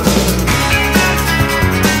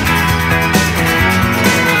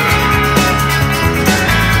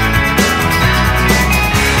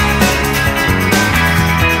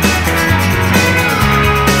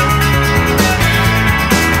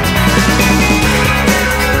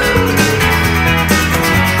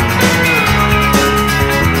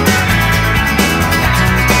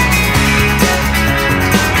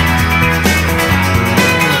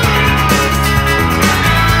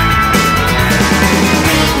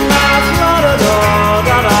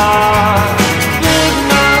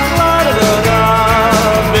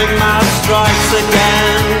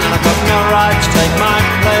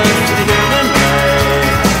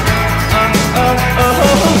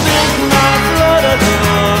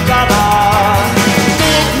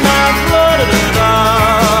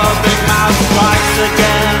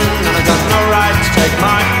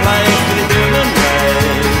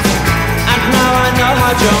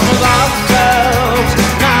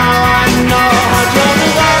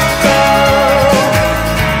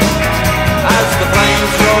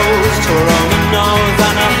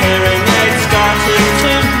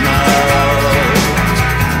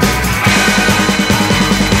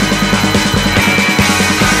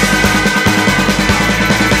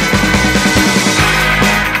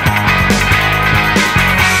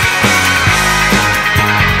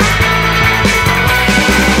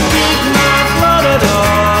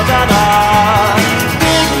 Da da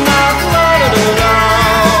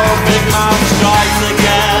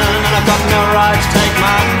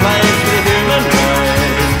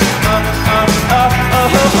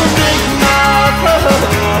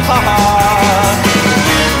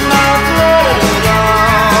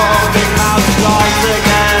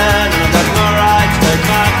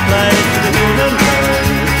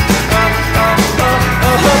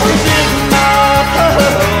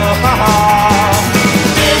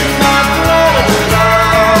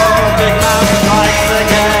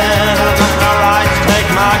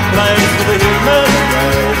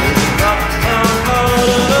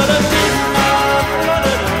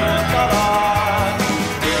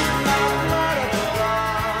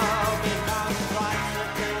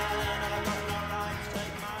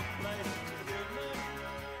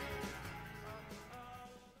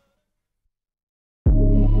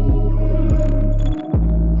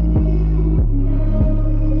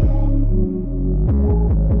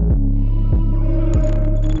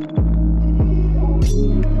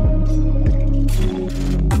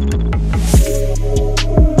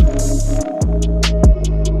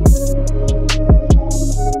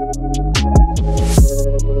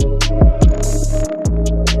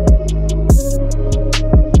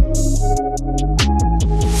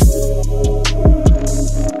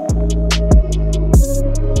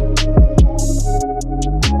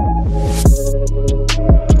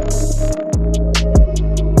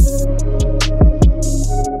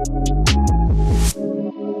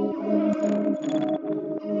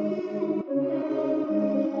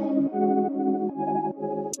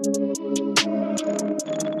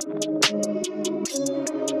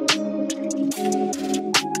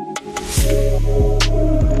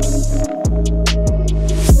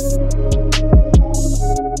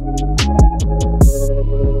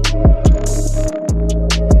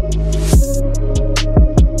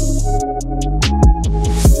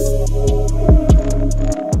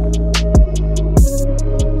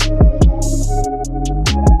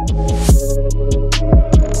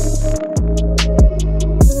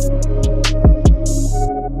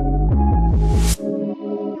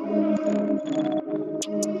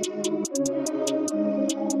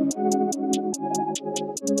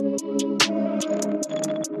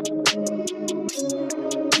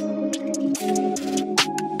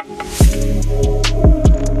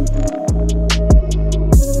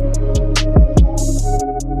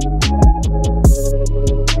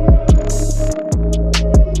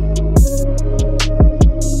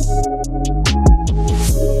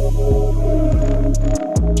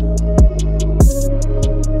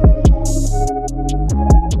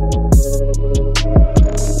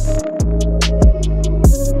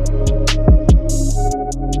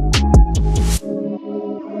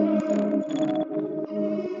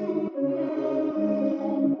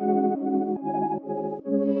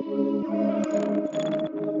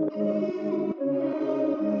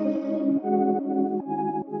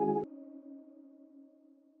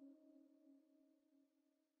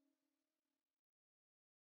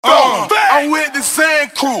is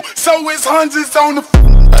Sand Crew, so it's hundreds on the.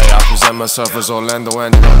 Hey, I present myself as Orlando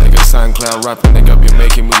Angelo, nigga, SoundCloud rapper, nigga, be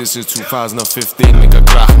making me, this is 2015, nigga,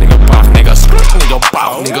 graph, nigga, pop, nigga, skirt, nigga,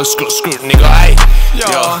 bow, nigga, skirt, nigga, hey, yo,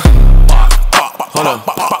 hold on,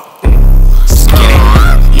 skinny,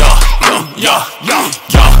 yo,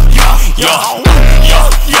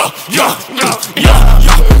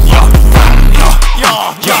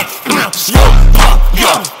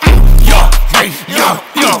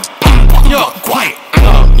 quiet.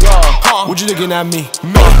 What you looking at me?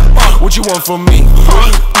 What you want from me?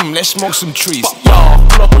 Let's smoke some trees. Y'all,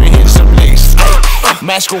 pull up and hit some legs.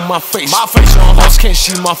 Mask on my face on hoes can't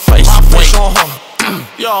see my face. Wait,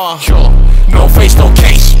 yo, no face, no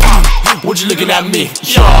case. What you looking at me?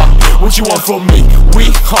 Y'all, what you want from me?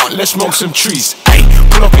 Let's smoke some trees. Ay,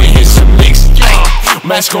 pull up and hit some legs.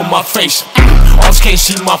 Mask on my face, hoes can't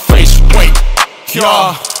see my face. Wait,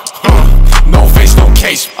 y'all. No face, no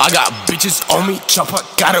case. I got bitches on me, chopper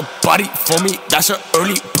got a body for me. That's an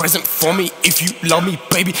early present for me. If you love me,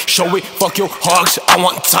 baby, show it. Fuck your hugs, I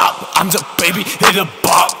want top. I'm the baby, hit the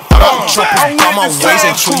bop. Chopping down my waist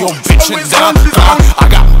and show your bitches down. I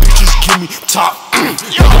got bitches, give me top.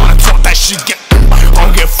 You don't wanna talk that shit, get. I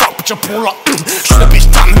don't give a fuck, but you pull up. Shoot a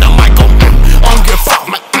bitch down in the mic, go. I don't give a fuck,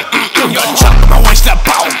 man. You got chop my waist, that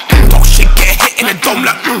bow. Talk shit, get hit in the dome,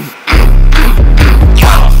 like.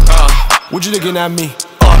 What you looking at me?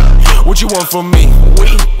 What you want from me?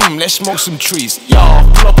 Let's smoke some trees. Y'all,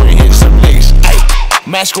 pull up and hit some legs. Ay,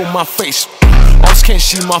 mask on my face. Others can't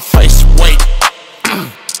see my face. Wait,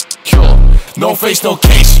 yo, no face, no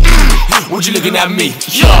case. What you looking at me?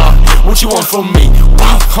 Yeah, what you want from me?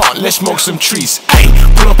 Let's smoke some trees. Ay,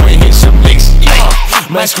 pull up and hit some legs. Yeah,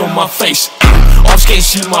 mask on my face. Others can't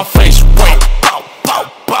see my face. Wait, bow, bow,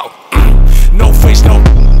 bow. No face, no.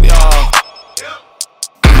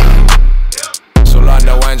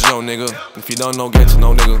 Orlando Angelo, nigga. If you don't know, get to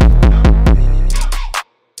know, nigga.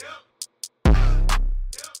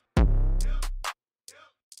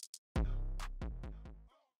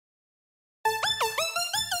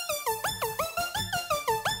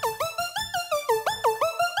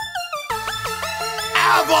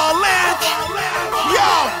 Avalanche!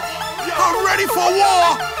 Yo, I'm ready for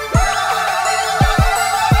war!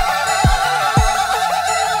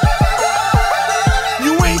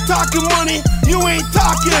 You ain't talking money. You ain't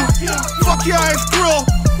talking, fuck your ass grill.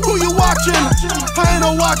 Who you watching? I ain't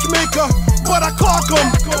a watchmaker, but I clock 'em.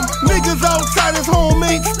 Niggas outside his home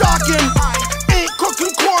ain't stocking. Ain't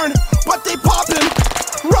cooking corn, but they poppin'.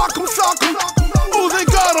 Rock 'em, sock 'em. Ooh, they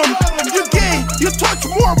got 'em. You gay, you touch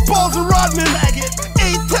more balls than Rodman.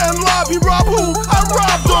 810 lobby, rob who? I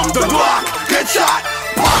robbed 'em. The Glock, get shot.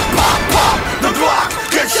 Pop, pop, pop. The Glock,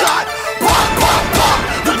 get shot. Pop, pop, pop.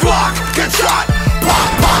 The Glock, get shot. Pop,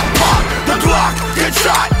 pop, pop. The Glock, get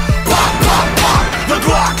shot. Pop, pop, pop. The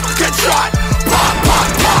Glock, get shot. Pop, pop,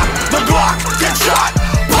 pop. The Glock, get shot.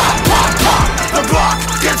 Pop, pop, pop. The Glock,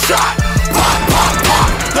 get shot. Pop, pop, pop.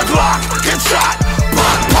 The Glock, get shot.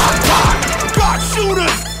 Pop, pop, pop. Got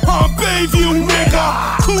shooters on Bayview, nigga.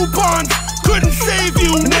 Coupons couldn't save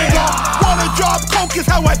you, nigga. Wanna job coke is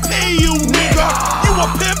how I pay you, nigga. You a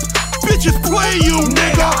pimp, bitches play you,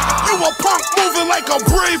 nigga. You a punk moving like a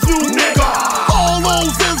brave new nigga. All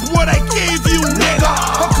those is what I gave you, nigga.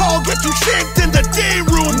 A call get you shanked in the day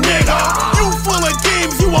room, nigga. You full of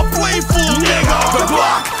games, you a playful, nigga. The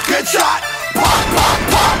Glock, get shot. Pop, pop,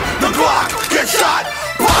 pop. The Glock, get shot.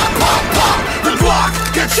 Pop, pop, pop. The Glock,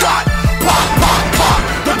 get shot. Pop, pop, pop.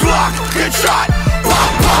 The Glock, get shot. Pop,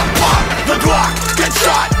 pop, pop. The Glock, get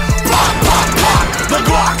shot. Pop, pop, pop. The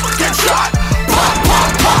Glock, get shot. Pop, pop,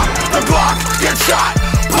 pop. The Glock, get shot.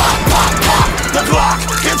 Pop, pop, pop. The Glock,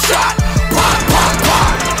 get shot. Pop, pop,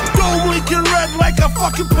 pop. Dome leaking red like a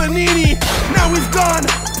fucking panini. Now he's gone,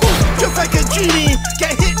 poof, just like a genie.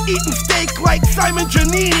 Get hit eating steak like Simon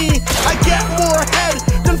Giannini. I get more head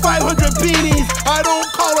than 500 beanies. I don't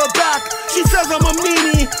call her back, she says I'm a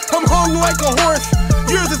meanie. I'm hung like a horse,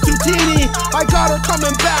 yours is too teeny. I got her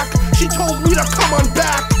coming back, she told me to come on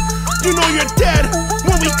back. You know you're dead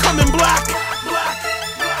when we come in black.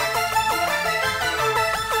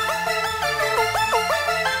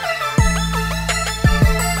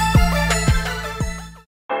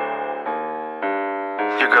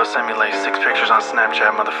 Your girl sent me like 6 pictures on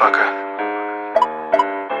Snapchat, motherfucker.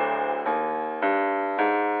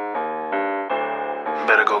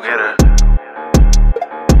 Better go get her.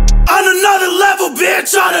 On another level,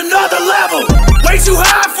 bitch, on another level. Way too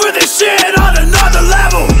high for this shit, on another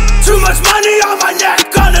level. Too much money on my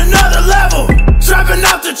neck, on another level. Trapping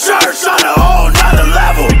out the church, on a whole nother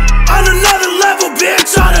level. On another level,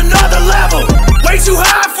 bitch, on another level. Way too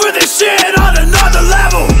high for this shit, on another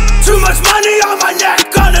level. Too much money on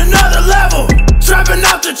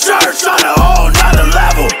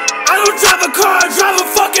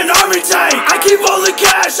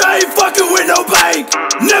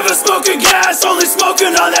ass, only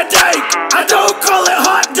smoking on that day. I don't call it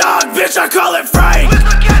hot dog, bitch, I call it Frank.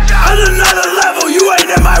 On another level, you ain't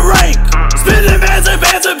in my rank. Spinning bands and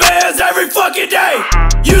bands and bands every fucking day.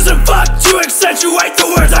 Using fuck to accentuate the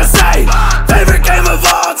words I say. Favorite game of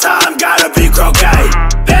all time, gotta be croquet.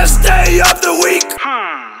 Best day of the week,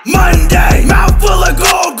 Monday. Mouth full of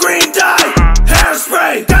gold, green dye,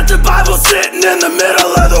 hairspray. Got the Bible sitting in the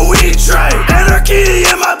middle of the weed tray. Anarchy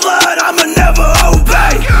in my blood, I'ma never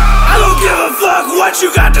obey. I don't give a fuck what you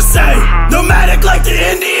got to say. Nomadic like the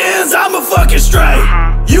Indians, I'm a fucking stray.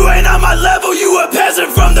 You ain't on my level, you a peasant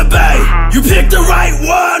from the bay. You picked the right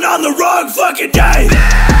one on the wrong fucking day.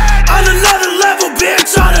 On another level,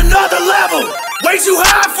 bitch, on another level. Way too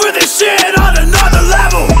high for this shit, on another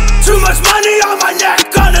level. Too much money on my neck,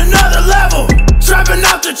 on another level. Trapping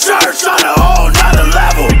out the church, on a whole nother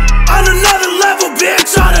level. On another level,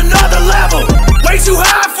 bitch, on another level. Way too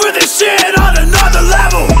high for this shit, on another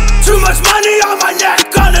level. Too much money on my neck,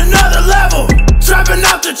 on another level. Trapping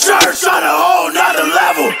out the church, on a whole nother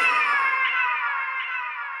level.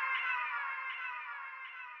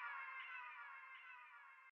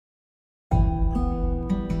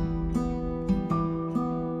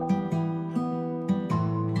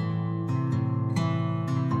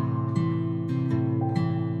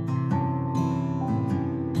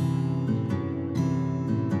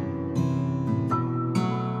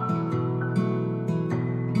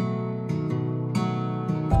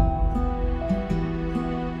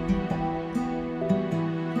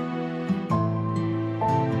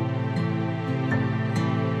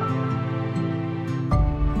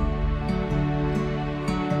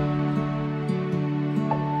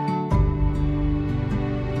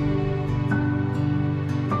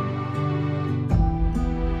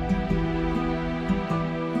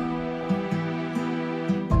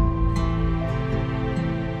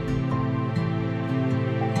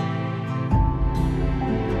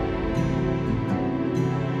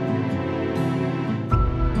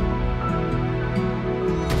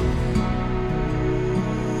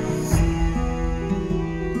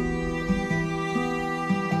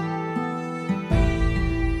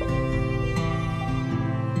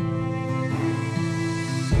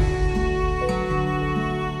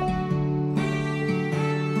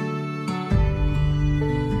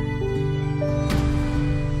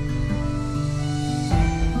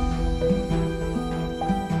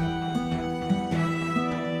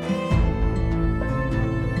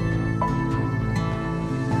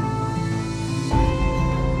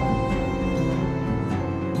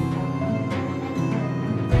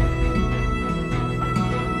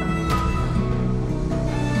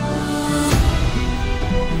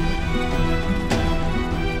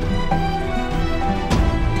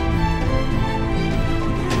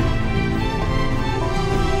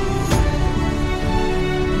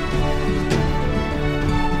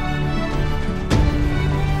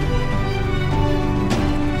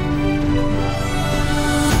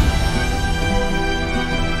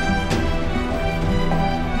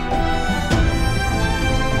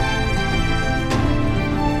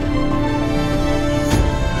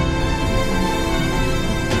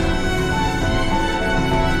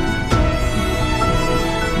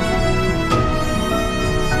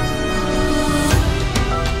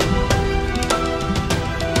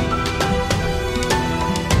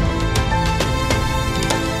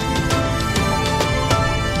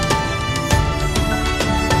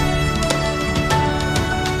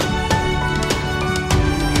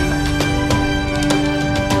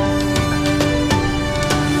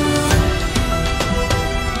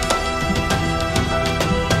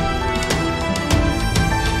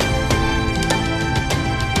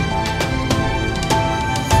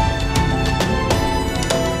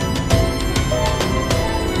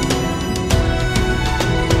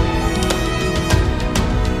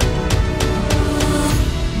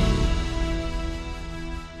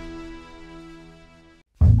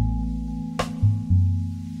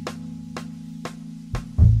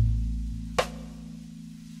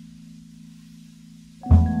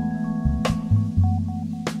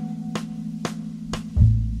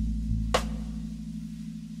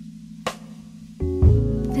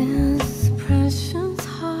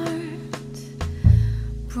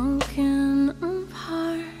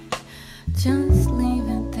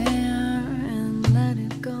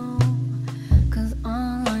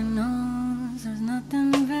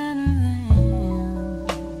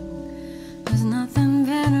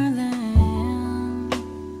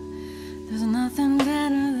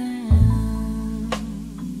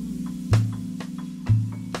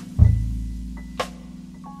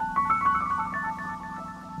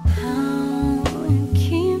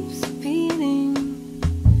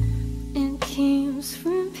 keeps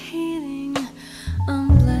repeating. I'm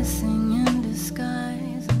blessing in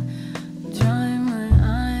disguise. Dry my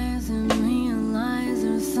eyes and realize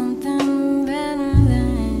there's something better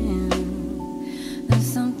than. There's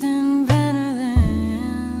something better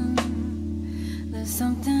than. There's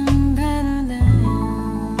something better than.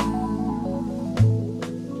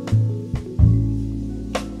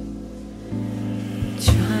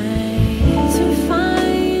 Trying to find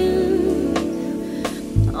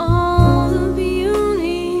all the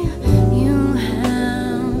beauty you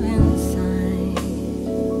have inside.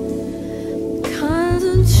 'Cause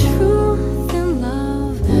the truth and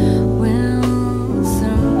love will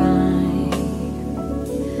survive.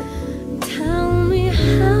 Tell me,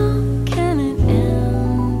 how can it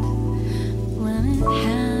end when it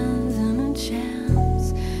hasn't a chance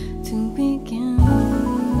to begin?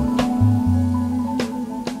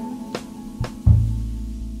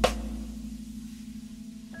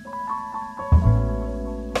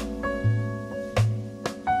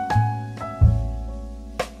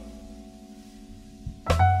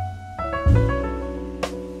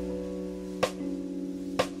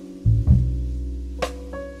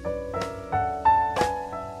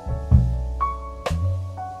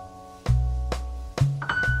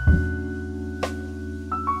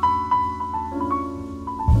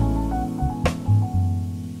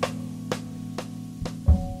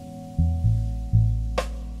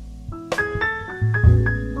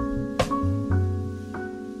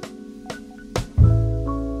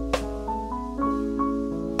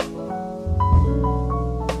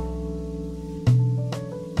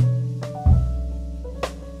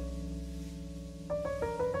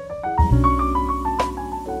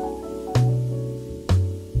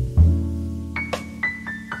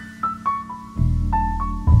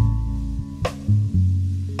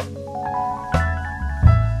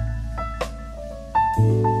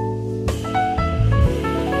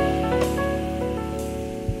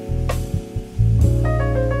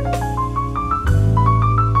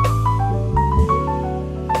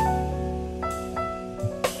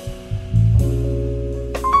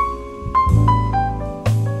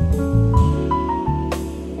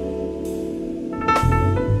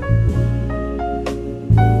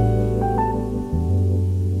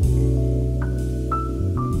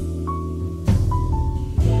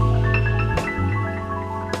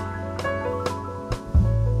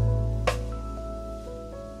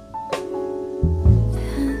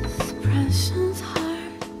 This precious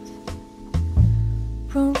heart,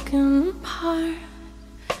 broken apart,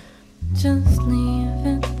 just leave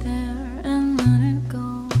it there and let it go.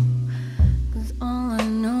 'Cause all I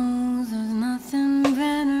know is there's nothing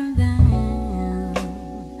better than.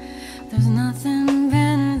 There's nothing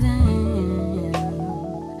better than.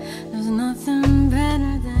 There's nothing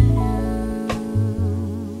better than.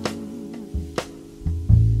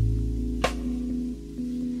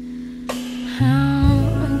 How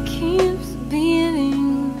it keeps beating,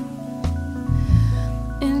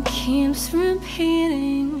 it keeps repeating.